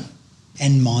yoga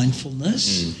and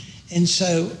mindfulness. And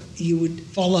so you would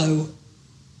follow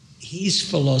his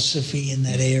philosophy in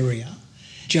that area.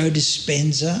 Joe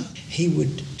Dispenza, he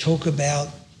would talk about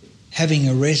having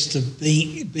a rest of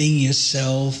being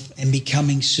yourself and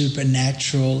becoming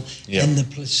supernatural and the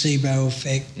placebo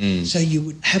effect. So you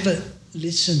would have a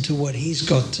listen to what he's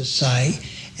got to say,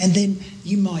 and then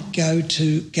you might go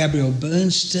to Gabrielle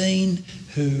Bernstein,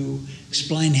 who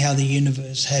explain how the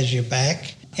universe has your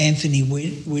back. Anthony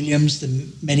Williams, the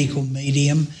medical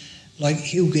medium, like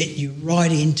he'll get you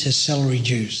right into celery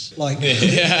juice, like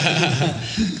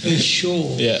for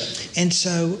sure. Yeah. And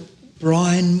so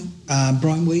Brian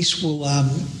Weiss will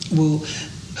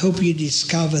help you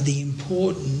discover the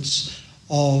importance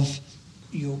of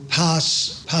your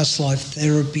past life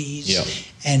therapies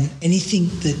and anything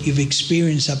that you've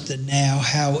experienced up to now,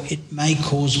 how it may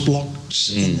cause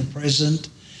blocks in the present.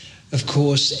 Of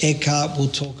course, Eckhart will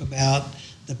talk about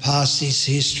the past is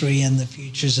history and the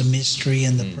future's a mystery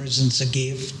and the present's a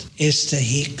gift. Esther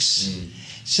Hicks.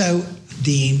 So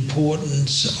the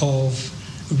importance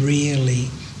of really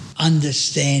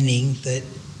understanding that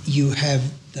you have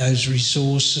those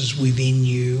resources within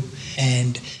you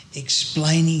and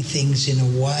explaining things in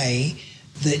a way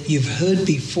that you've heard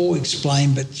before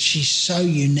explained, but she's so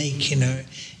unique,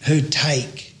 her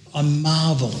take. I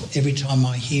marvel every time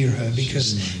I hear her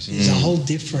because there's a whole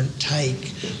different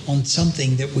take on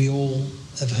something that we all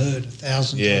have heard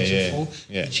 1,000 times before.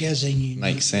 Yeah. But she has a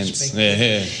unique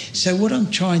perspective. So what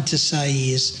I'm trying to say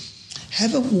is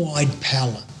have a wide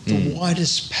palette, the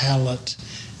widest palette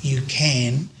you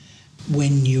can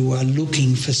when you are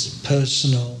looking for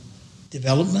personal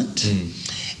development,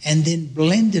 and then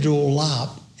blend it all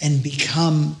up and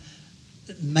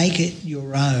make it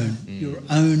your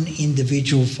own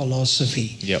individual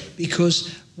philosophy.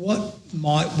 Because what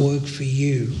might work for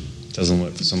you doesn't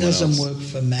work for someone else. Doesn't work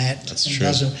for Matt. That's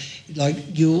true. Like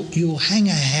you'll hang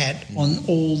a hat on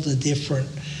all the different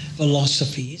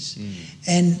philosophies,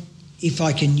 and if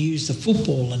I can use the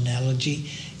football analogy,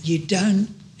 you don't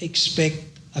expect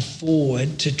a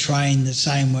forward to train the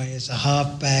same way as a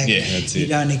halfback. Yeah, that's you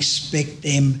don't expect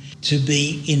them to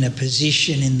be in a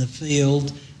position in the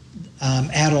field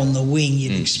out on the wing.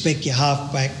 You'd expect your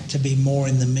halfback to be more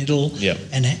in the middle.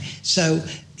 And so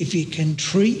if you can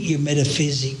treat your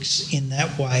metaphysics in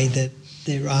that way, that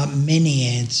there are many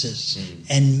answers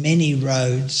and many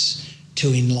roads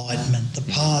to enlightenment.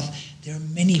 The path, there are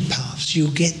many paths.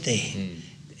 You'll get there.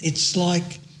 It's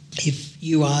like if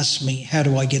you ask me, how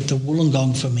do I get to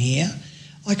Wollongong from here?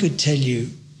 I could tell you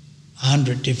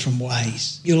 100 different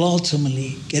ways. You'll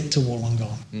ultimately get to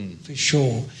Wollongong for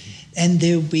sure. And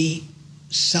there'll be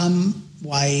some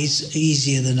ways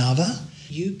easier than other.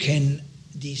 You can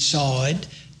decide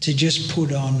to just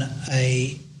put on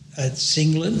a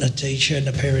singlet and a T-shirt and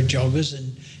a pair of joggers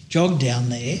and jog down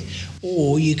there,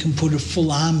 or you can put a full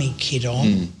army kit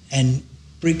on and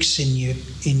bricks in your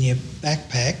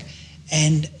backpack,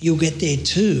 and you'll get there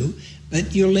too,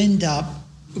 but you'll end up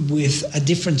with a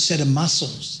different set of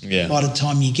muscles by the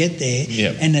time you get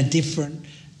there and a different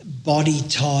body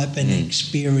type and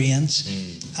experience.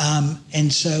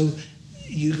 And so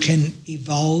you can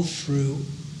evolve through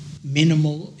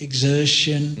minimal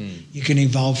exertion, you can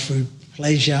evolve through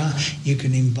pleasure, you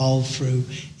can evolve through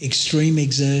extreme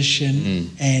exertion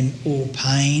and or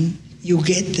pain. You'll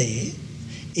get there.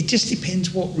 It just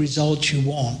depends what results you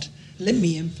want. Let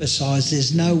me emphasise,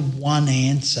 there's no one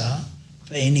answer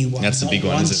for anyone. That's the big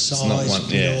one, is it? It's not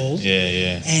one.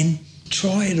 Yeah. And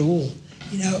try it all.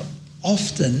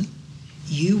 Often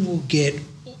you will get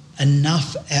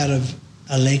enough out of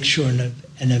a lecture and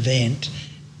an event.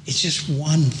 It's just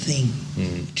one thing.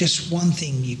 Just one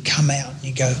thing. You come out and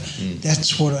you go,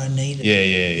 that's what I needed.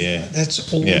 Yeah.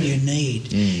 That's all you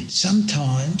need.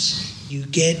 Sometimes you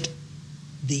get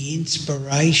the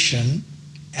inspiration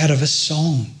out of a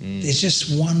song. There's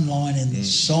just one line in the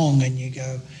song and you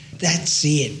go, that's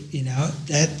it,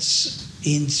 that's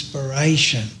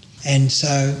inspiration. And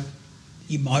so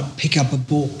you might pick up a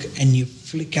book and you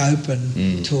flick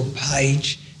open to a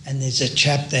page and there's a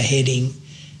chapter heading,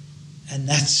 and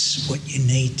that's what you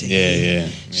need to hear.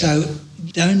 So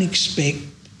don't expect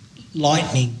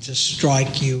lightning to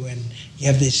strike you and you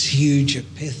have this huge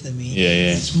epiphany.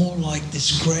 It's more like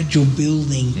this gradual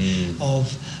building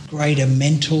of greater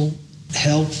mental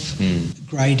health,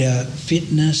 greater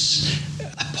fitness,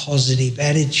 a positive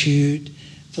attitude,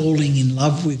 falling in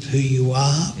love with who you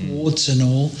are, warts and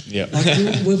all. Yeah. Like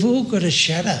we've all got a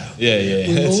shadow. Yeah.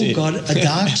 We've That's all it. got a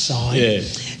dark side. Yeah.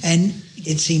 And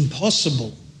it's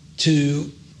impossible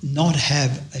to not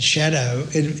have a shadow.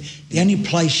 The only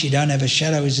place you don't have a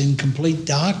shadow is in complete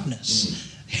darkness.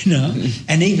 You know,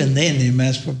 and even then there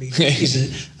must probably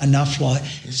is enough light.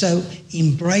 So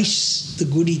embrace the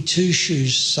goody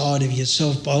two-shoes side of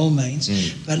yourself by all means,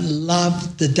 but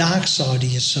love the dark side of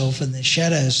yourself and the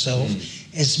shadow self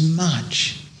as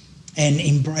much, and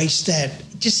embrace that.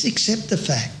 Just accept the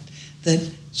fact that,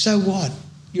 so what?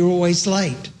 You're always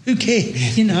late. Who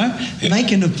cares? You know,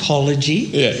 make an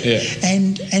apology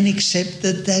and accept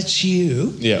that that's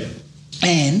you,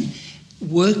 and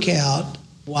work out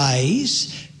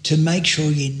ways to make sure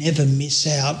you never miss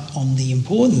out on the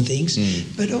important things,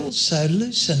 but also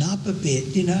loosen up a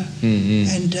bit, you know,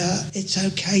 and it's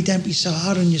okay, don't be so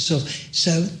hard on yourself.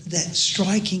 So that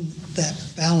striking that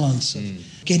balance of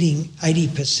getting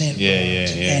 80%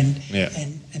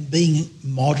 and being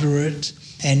moderate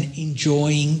and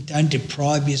enjoying, don't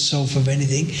deprive yourself of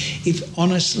anything.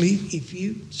 If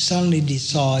you suddenly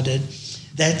decided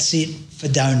that's it for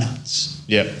donuts,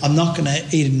 I'm not going to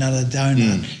eat another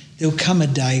donut, there'll come a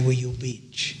day where you'll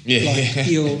binge.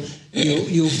 You'll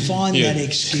find that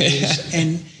excuse,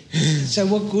 and so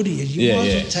what good is you might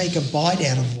as well take a bite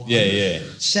out of one.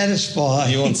 Satisfy.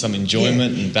 You want some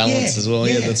enjoyment and balance as well.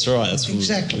 Yeah, that's right. That's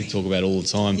exactly what we talk about all the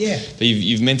time. Yeah. But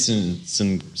you've mentioned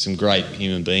some great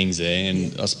human beings there,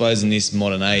 and I suppose in this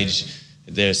modern age,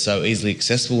 they're so easily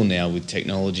accessible now with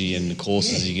technology and the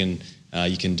courses you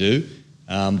can do.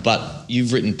 But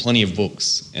you've written plenty of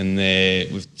books, and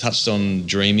we've touched on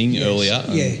dreaming earlier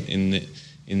in the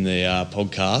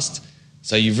podcast.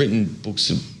 So you've written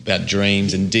books about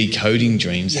dreams and decoding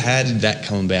dreams. How did that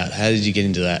come about? How did you get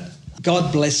into that?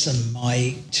 God bless them,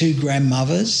 my two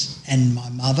grandmothers and my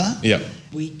mother.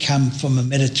 We come from a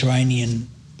Mediterranean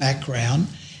background,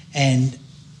 and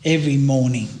every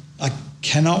morning, I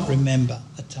cannot remember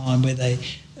a time where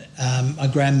my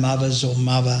grandmothers or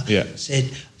mother said,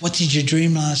 "What did you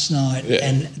dream last night?"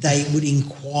 And they would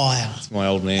inquire. It's my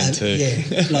old man too.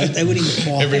 Like they would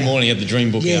inquire. Every morning he had the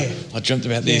dream book out. I dreamt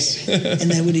about this.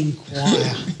 And they would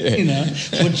inquire, you know,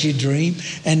 what did you dream?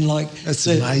 And like... That's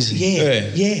amazing.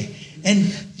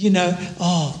 And, you know,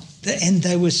 and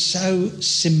they were so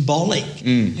symbolic.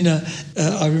 You know,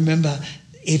 I remember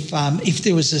if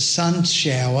there was a sun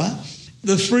shower,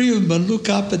 the three of them would look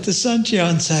up at the sun shower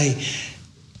and say,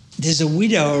 "There's a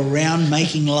widow around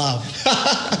making love,"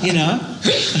 you know?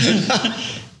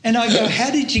 And I go,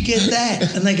 "How did you get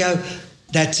that?" And they go,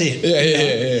 "That's it."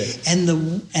 And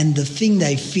the thing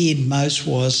they feared most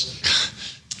was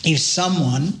if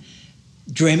someone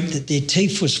dreamt that their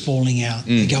teeth was falling out,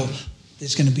 they go,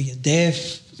 "There's going to be a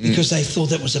death," because they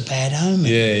thought that was a bad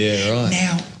omen. Right.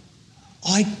 Now,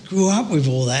 I grew up with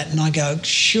all that, and I go,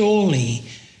 surely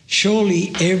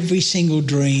every single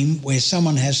dream where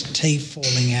someone has teeth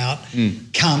falling out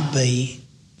can't be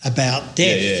about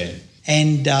death.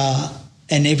 And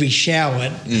every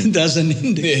shower doesn't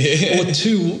indicate. Or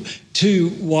two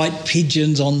white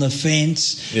pigeons on the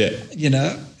fence, you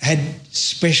know, had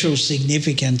special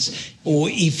significance. Or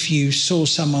if you saw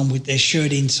someone with their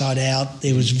shirt inside out,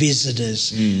 there was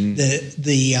visitors.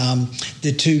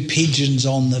 The two pigeons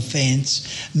on the fence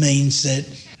means that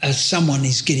someone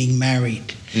is getting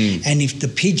married. And if the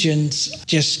pigeons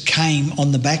just came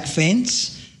on the back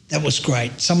fence, that was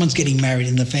great. Someone's getting married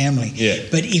in the family.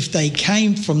 But if they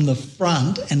came from the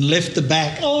front and left the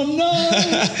back, oh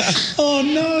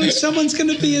no, someone's going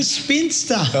to be a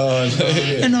spinster.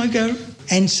 And I go,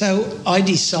 and so I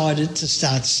decided to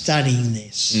start studying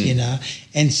this, you know,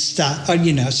 and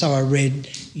so I read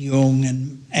Jung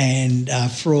and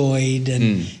Freud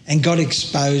and got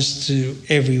exposed to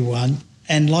everyone.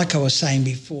 And like I was saying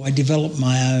before, I developed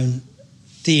my own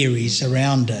theories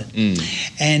around it.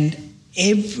 And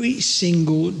every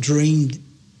single dream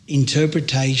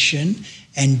interpretation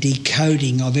and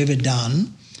decoding I've ever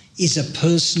done is a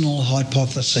personal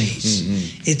hypothesis.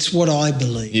 It's what I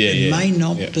believe. It may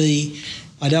not be,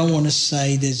 I don't want to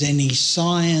say there's any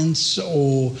science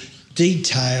or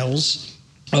details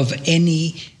of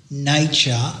any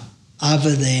nature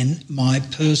other than my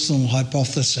personal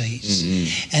hypotheses.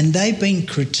 And they've been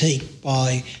critiqued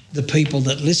by the people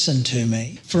that listen to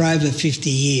me for over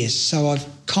 50 years. So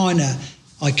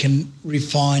I can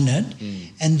refine it.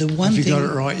 And the one thing... Have you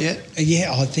got it right yet?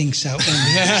 Yeah, I think so.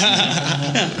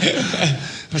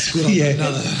 That's good.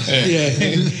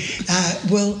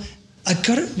 Well, I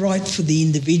got it right for the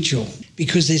individual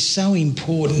because they're so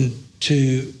important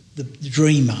to the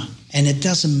dreamer, and it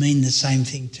doesn't mean the same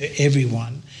thing to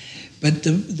everyone. But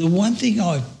the one thing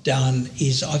I've done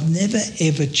is I've never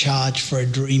ever charged for a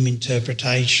dream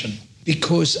interpretation,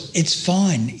 because it's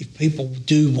fine if people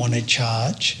do want to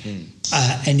charge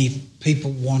and if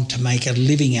people want to make a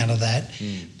living out of that.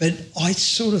 But I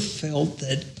sort of felt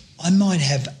that I might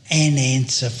have an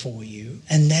answer for you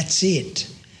and that's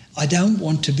it. I don't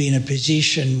want to be in a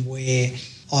position where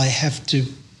I have to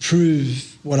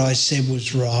prove what I said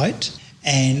was right,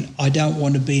 and I don't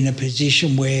want to be in a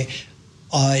position where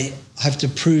I have to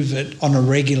prove it on a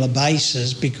regular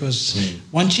basis, because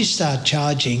once you start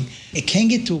charging, it can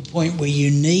get to a point where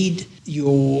you need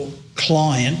your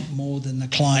client more than the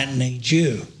client needs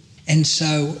you. And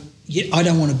so I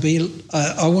don't want to be,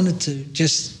 I wanted to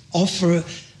just offer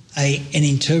an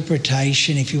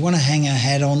interpretation. If you want to hang a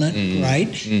hat on it,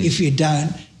 great. If you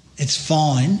don't, it's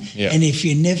fine. Yeah. And if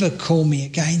you never call me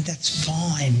again, that's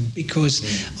fine, because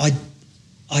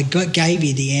I gave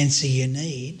you the answer you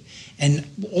need. And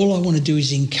all I want to do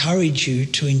is encourage you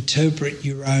to interpret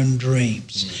your own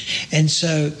dreams. And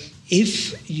so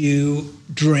if you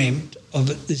dreamt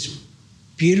of this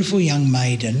beautiful young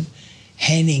maiden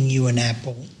handing you an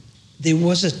apple, there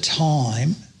was a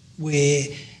time where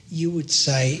you would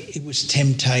say it was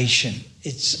temptation.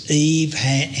 It's Eve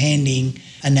handing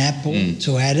an apple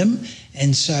to Adam.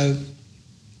 And so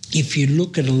if you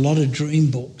look at a lot of dream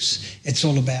books, it's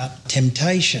all about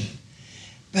temptation.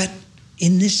 But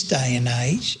in this day and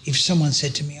age, if someone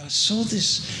said to me, I saw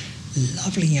this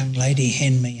lovely young lady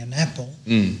hand me an apple,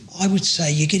 I would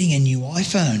say, you're getting a new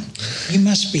iPhone. You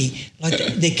must be, like,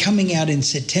 they're coming out in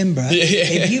September.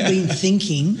 Have you been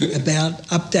thinking about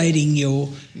updating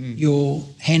your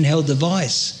handheld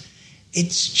device?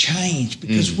 It's changed,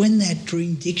 because when that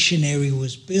dream dictionary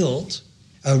was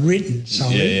written,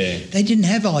 they didn't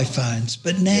have iPhones.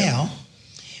 But now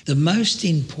the most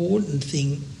important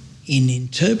thing in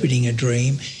interpreting a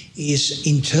dream is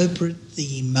interpret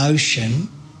the emotion,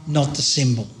 not the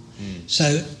symbol.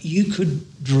 So you could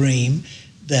dream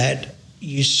that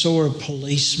you saw a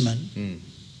policeman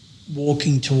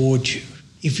walking towards you.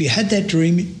 If you had that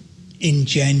dream in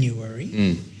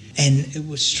January and it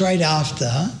was straight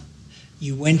after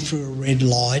you went through a red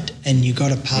light and you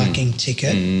got a parking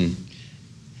ticket,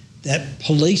 that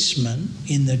policeman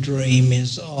in the dream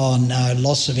is, oh no,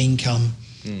 loss of income.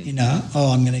 You know,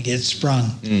 I'm going to get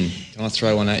sprung. Can I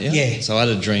throw one at you? Yeah. So I had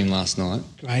a dream last night.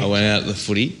 Great. I went out at the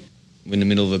footy in the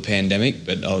middle of a pandemic,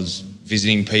 but I was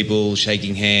visiting people,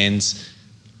 shaking hands.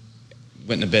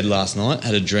 Went to bed last night,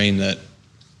 had a dream that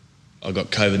I got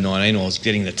COVID-19, or I was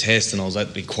getting the test and I was had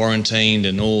to be quarantined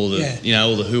and all the,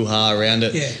 all the hoo-ha around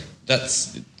it. Yeah.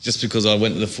 That's just because I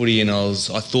went to the footy and I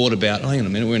thought about, hang on a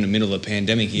minute, we're in the middle of a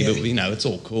pandemic here, but, it's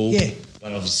all cool. Yeah.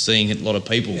 But I was seeing a lot of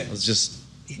people. Yeah. It was just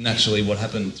naturally what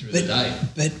happened through the day.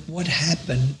 But what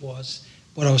happened was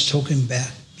what I was talking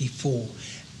about before.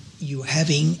 You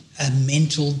having a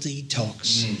mental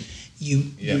detox. You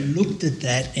looked at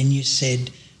that and you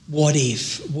said, what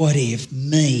if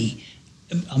me,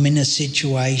 I'm in a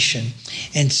situation.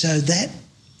 And so that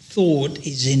thought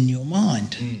is in your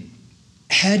mind.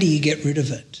 How do you get rid of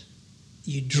it?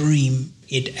 You dream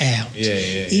it out.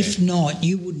 If not,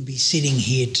 you wouldn't be sitting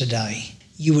here today.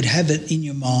 You would have it in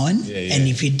your mind, and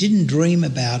if you didn't dream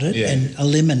about it and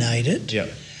eliminate it,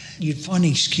 you'd find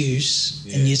an excuse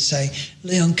and you'd say,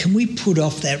 Leon, can we put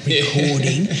off that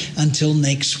recording until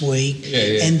next week?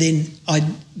 And then I'd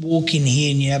walk in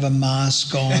here and you have a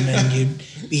mask on and you'd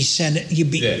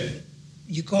be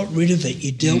you got rid of it,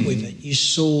 you dealt with it, you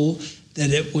saw that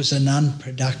it was an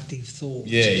unproductive thought.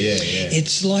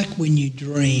 It's like when you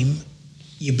dream,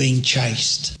 you're being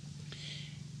chased.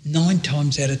 9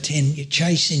 times out of 10, you're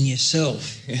chasing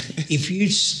yourself. If you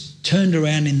turned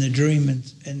around in the dream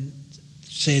and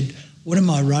said, what am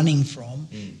I running from?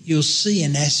 You'll see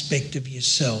an aspect of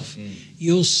yourself.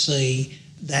 You'll see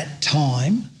that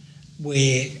time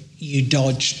where you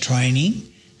dodged training,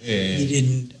 you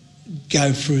didn't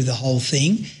go through the whole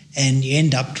thing, and you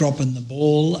end up dropping the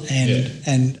ball,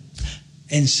 and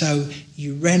so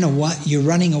you're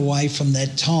running away from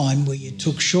that time where you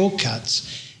took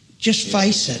shortcuts. Just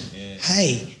face it.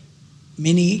 Hey,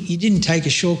 Minnie, you didn't take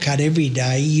a shortcut every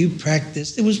day. You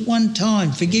practiced. There was one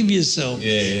time. Forgive yourself.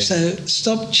 So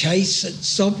stop chasing.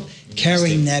 Stop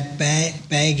carrying that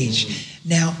baggage.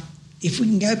 Now, if we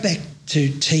can go back to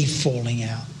teeth falling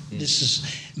out, this is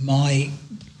my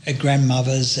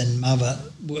grandmothers and mother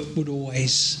would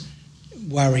always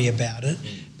worry about it,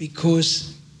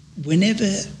 because whenever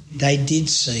they did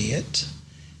see it,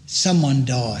 someone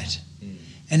died.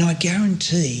 And I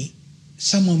guarantee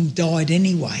someone died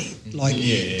anyway.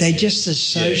 They just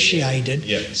associated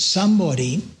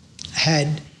somebody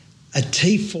had a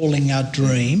teeth falling out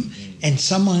dream and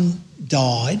someone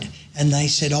died, and they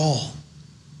said, oh,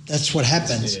 that's what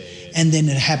happens. And then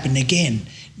it happened again.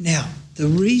 Now, the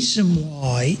reason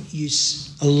why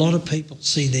a lot of people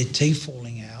see their teeth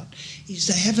falling out is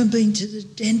they haven't been to the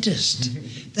dentist.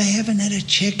 They haven't had a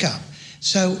checkup.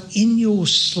 So in your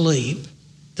sleep,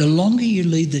 the longer you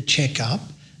leave the checkup,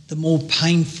 the more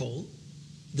painful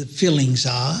the fillings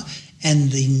are,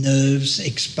 and the nerves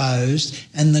exposed,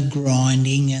 and the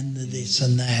grinding, and the this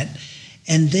and that.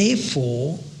 And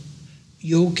therefore,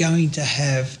 you're going to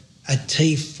have a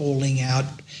teeth falling out.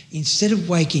 Instead of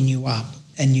waking you up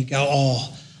and you go,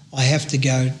 oh, I have to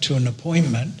go to an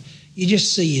appointment, you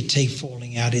just see your teeth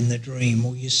falling out in the dream,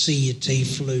 or you see your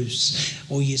teeth loose,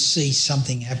 or you see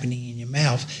something happening in your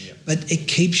mouth, but it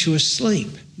keeps you asleep.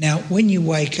 Now, when you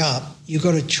wake up, you've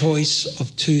got a choice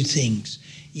of two things.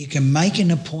 You can make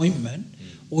an appointment,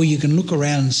 or you can look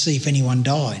around and see if anyone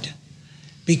died,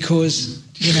 because,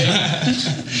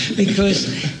 because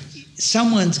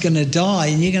someone's going to die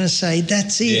and you're going to say,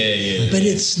 that's it. But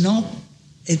it's not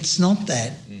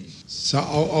that. So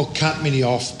I'll cut Minnie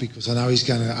off because I know he's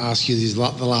going to ask you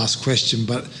the last question,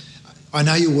 but I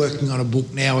know you're working on a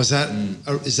book now. Is that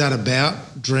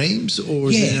about dreams, or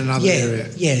is it in another area?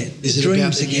 Yeah, Is it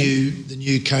about the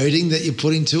new coding that you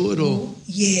put into it, or?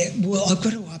 Well, I've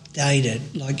got to update it.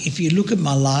 Like, if you look at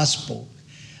my last book,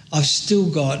 I've still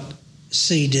got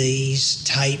CDs,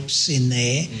 tapes in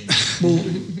there. Well,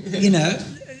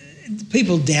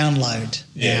 people download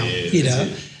now,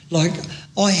 Like,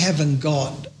 I haven't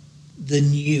got the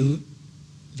new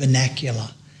vernacular.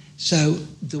 So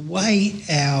the way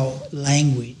our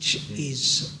language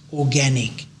is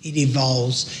organic, it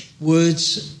evolves.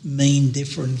 Words mean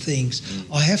different things.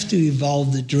 I have to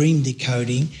evolve the dream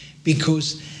decoding,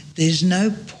 because there's no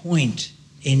point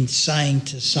in saying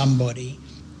to somebody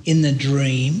in the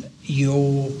dream,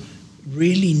 you're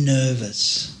really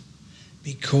nervous,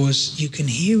 because you can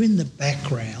hear in the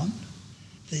background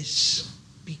this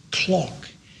big clock,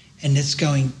 and it's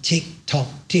going tick-tock,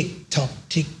 tick-tock,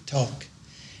 tick-tock.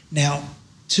 Now,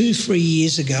 2-3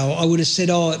 years ago, I would have said,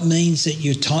 it means that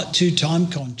you're too time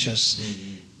conscious.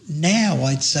 Now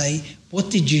I'd say, what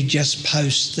did you just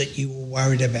post that you were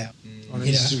worried about? On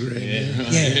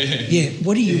Instagram.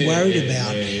 What are you worried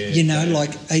about?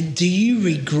 Do you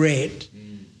regret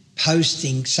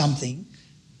posting something,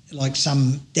 like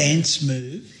some dance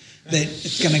move, that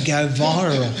it's going to go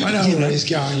viral? I know where he's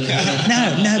going. No,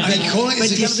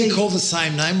 is it going to be called the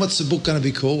same name? What's the book going to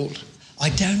be called? I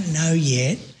don't know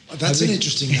yet. That's an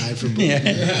interesting name for a book.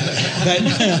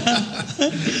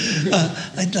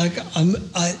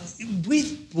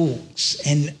 With books,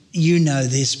 and you know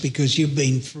this because you've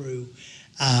been through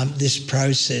this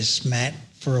process, Matt,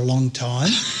 for a long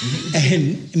time,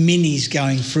 and Minnie's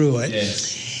going through it.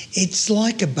 Yes. It's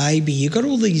like a baby. You've got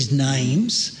all these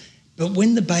names, but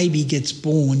when the baby gets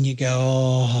born, you go,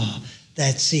 oh,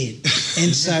 that's it.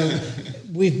 And so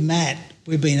with Matt,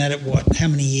 we've been at it, how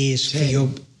many years 10. for your...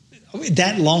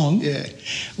 That long? Yeah.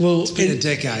 Well, it's been a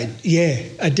decade. Yeah,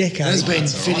 a decade. It has been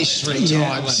finished 3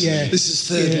 times. Yeah. This is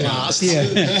third last. Yeah.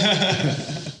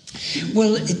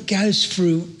 Well, it goes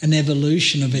through an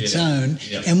evolution of its own,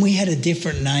 and we had a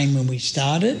different name when we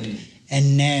started,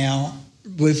 and now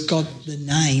we've got the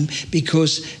name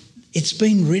because it's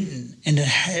been written, and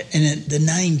the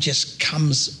name just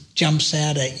jumps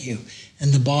out at you,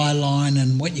 and the byline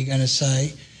and what you're going to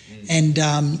say, and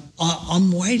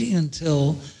I'm waiting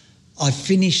until I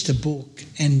finish the book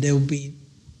and there'll be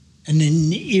an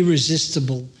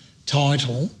irresistible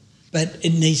title, but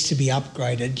it needs to be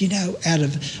upgraded.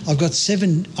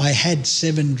 I had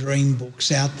 7 dream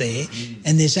books out there,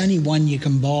 and there's only one you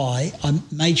can buy. I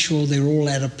made sure they're all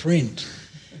out of print,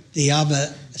 the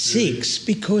other 6,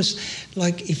 because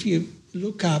if you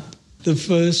look up the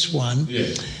first one,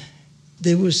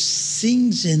 there was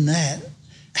things in that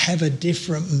have a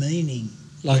different meaning.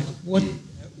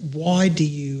 Why do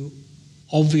you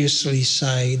obviously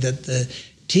say that the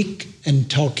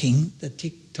tick-tock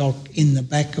in the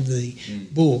back of the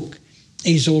book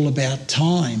is all about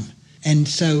time? And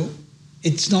so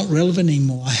it's not relevant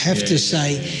anymore. I have to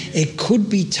say it could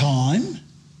be time.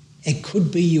 It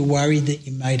could be you're worried that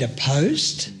you made a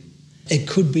post. It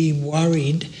could be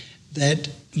worried that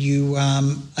you are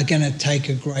going to take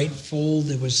a great fall.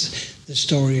 There was the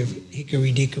story of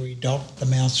Hickory Dickory Dock, the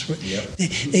mouse.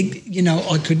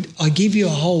 I give you a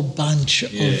whole bunch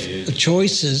of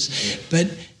choices, but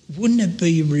wouldn't it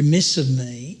be remiss of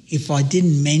me if I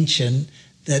didn't mention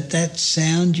that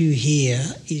sound you hear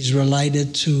is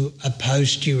related to a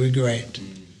post you regret?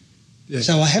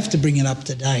 So I have to bring it up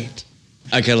to date.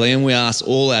 Okay, Liam, we ask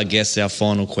all our guests our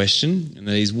final question, and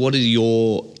that is, what are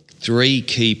your 3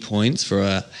 key points for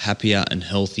a happier and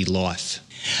healthy life.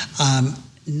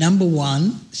 Number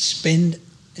one, spend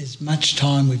as much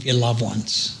time with your loved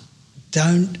ones.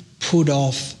 Don't put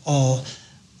off,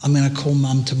 I'm going to call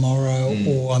mum tomorrow,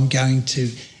 or I'm going to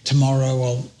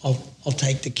tomorrow. I'll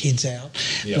take the kids out.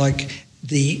 Yep. Like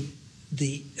the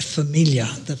familiar,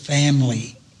 the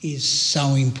family is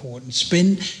so important.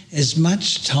 Spend as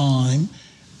much time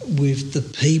with the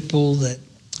people that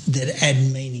add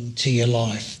meaning to your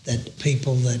life, that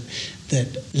people that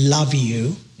love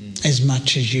you as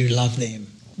much as you love them.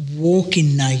 Walk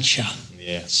in nature.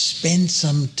 Yeah. Spend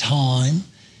some time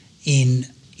in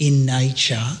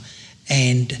nature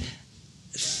and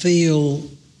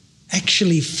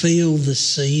actually feel the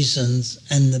seasons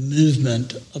and the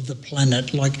movement of the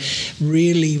planet. Like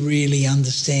really, really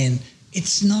understand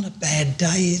it's not a bad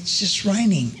day, it's just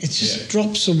raining. It's just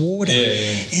drops of water.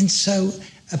 And so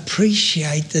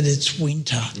appreciate that it's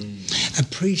winter.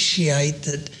 Appreciate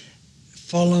that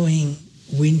following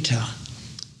winter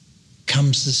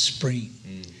comes the spring,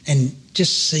 and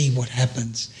just see what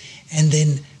happens. And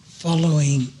then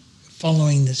following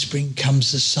the spring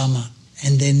comes the summer,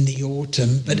 and then the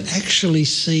autumn. But actually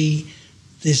see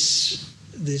this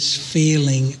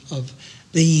feeling of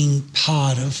being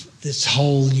part of this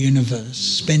whole universe.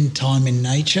 Spend time in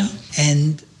nature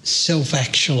and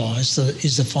self-actualise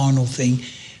is the final thing.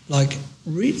 Like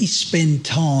really spend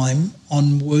time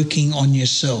on working on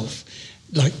yourself.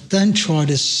 Like don't try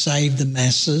to save the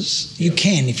masses. You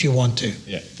can if you want to.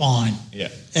 Yeah. Fine. Yeah.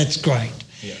 That's great.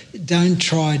 Yeah. Don't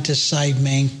try to save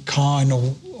mankind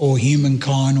or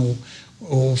humankind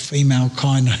or female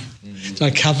kind. So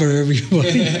I cover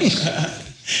everybody.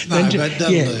 No, but that'll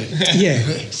do. Yeah.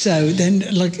 So then,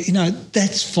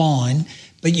 that's fine.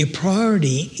 But your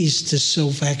priority is to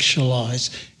self-actualise.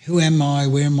 Who am I?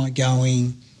 Where am I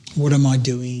going? What am I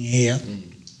doing here?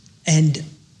 And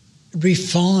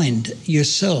refine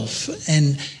yourself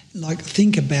and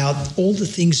think about all the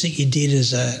things that you did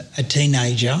as a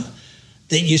teenager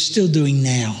that you're still doing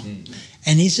now.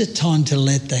 And is it time to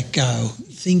let that go?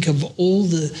 Think of all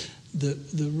the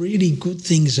really good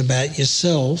things about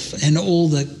yourself and all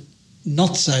the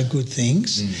not so good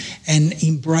things and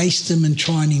embrace them and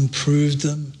try and improve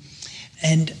them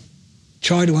and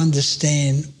try to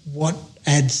understand what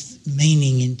adds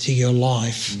meaning into your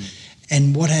life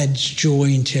and what adds joy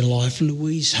into your life.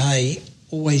 Louise Hay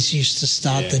always used to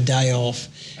start the day off.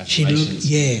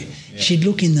 She'd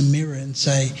look in the mirror and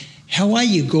say, "How are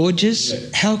you, gorgeous? Yeah.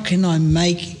 How can I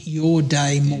make your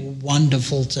day more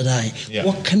wonderful today? Yeah.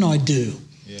 What can I do?"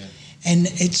 Yeah. And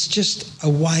it's just a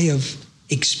way of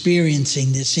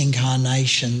experiencing this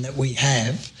incarnation that we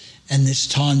have and this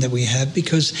time that we have,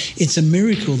 because it's a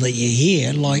miracle that you're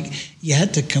here. Like you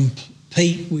had to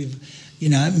compete with,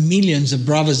 millions of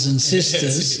brothers and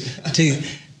sisters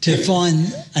to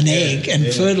find an egg and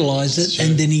fertilise it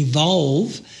and then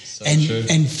evolve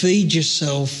and feed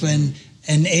yourself and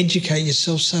educate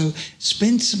yourself. So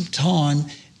spend some time,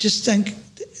 just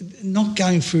not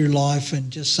going through life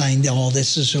and just saying, "Oh,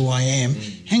 this is who I am."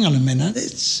 Hang on a minute,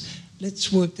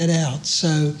 let's work that out.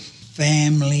 So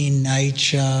family,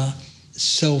 nature,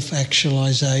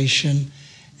 self-actualisation,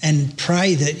 and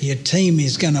pray that your team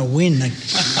is going to win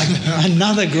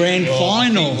another grand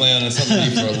final. I've been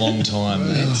something for a long time.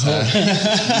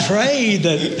 Pray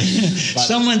that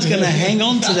someone's going to hang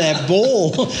on to that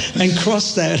ball and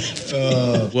cross that.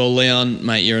 Well, Leon,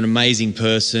 mate, you're an amazing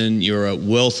person. You're a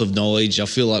wealth of knowledge. I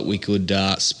feel like we could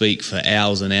speak for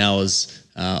hours and hours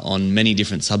on many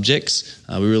different subjects.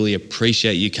 We really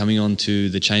appreciate you coming on to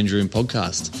the Change Room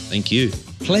podcast. Thank you.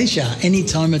 Pleasure.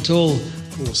 Anytime at all.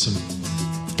 Awesome.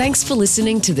 Thanks for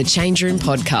listening to the Change Room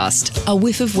podcast, a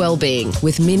whiff of wellbeing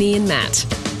with Minnie and Matt.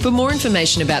 For more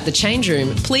information about the Change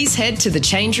Room, please head to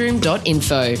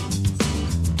thechangeroom.info.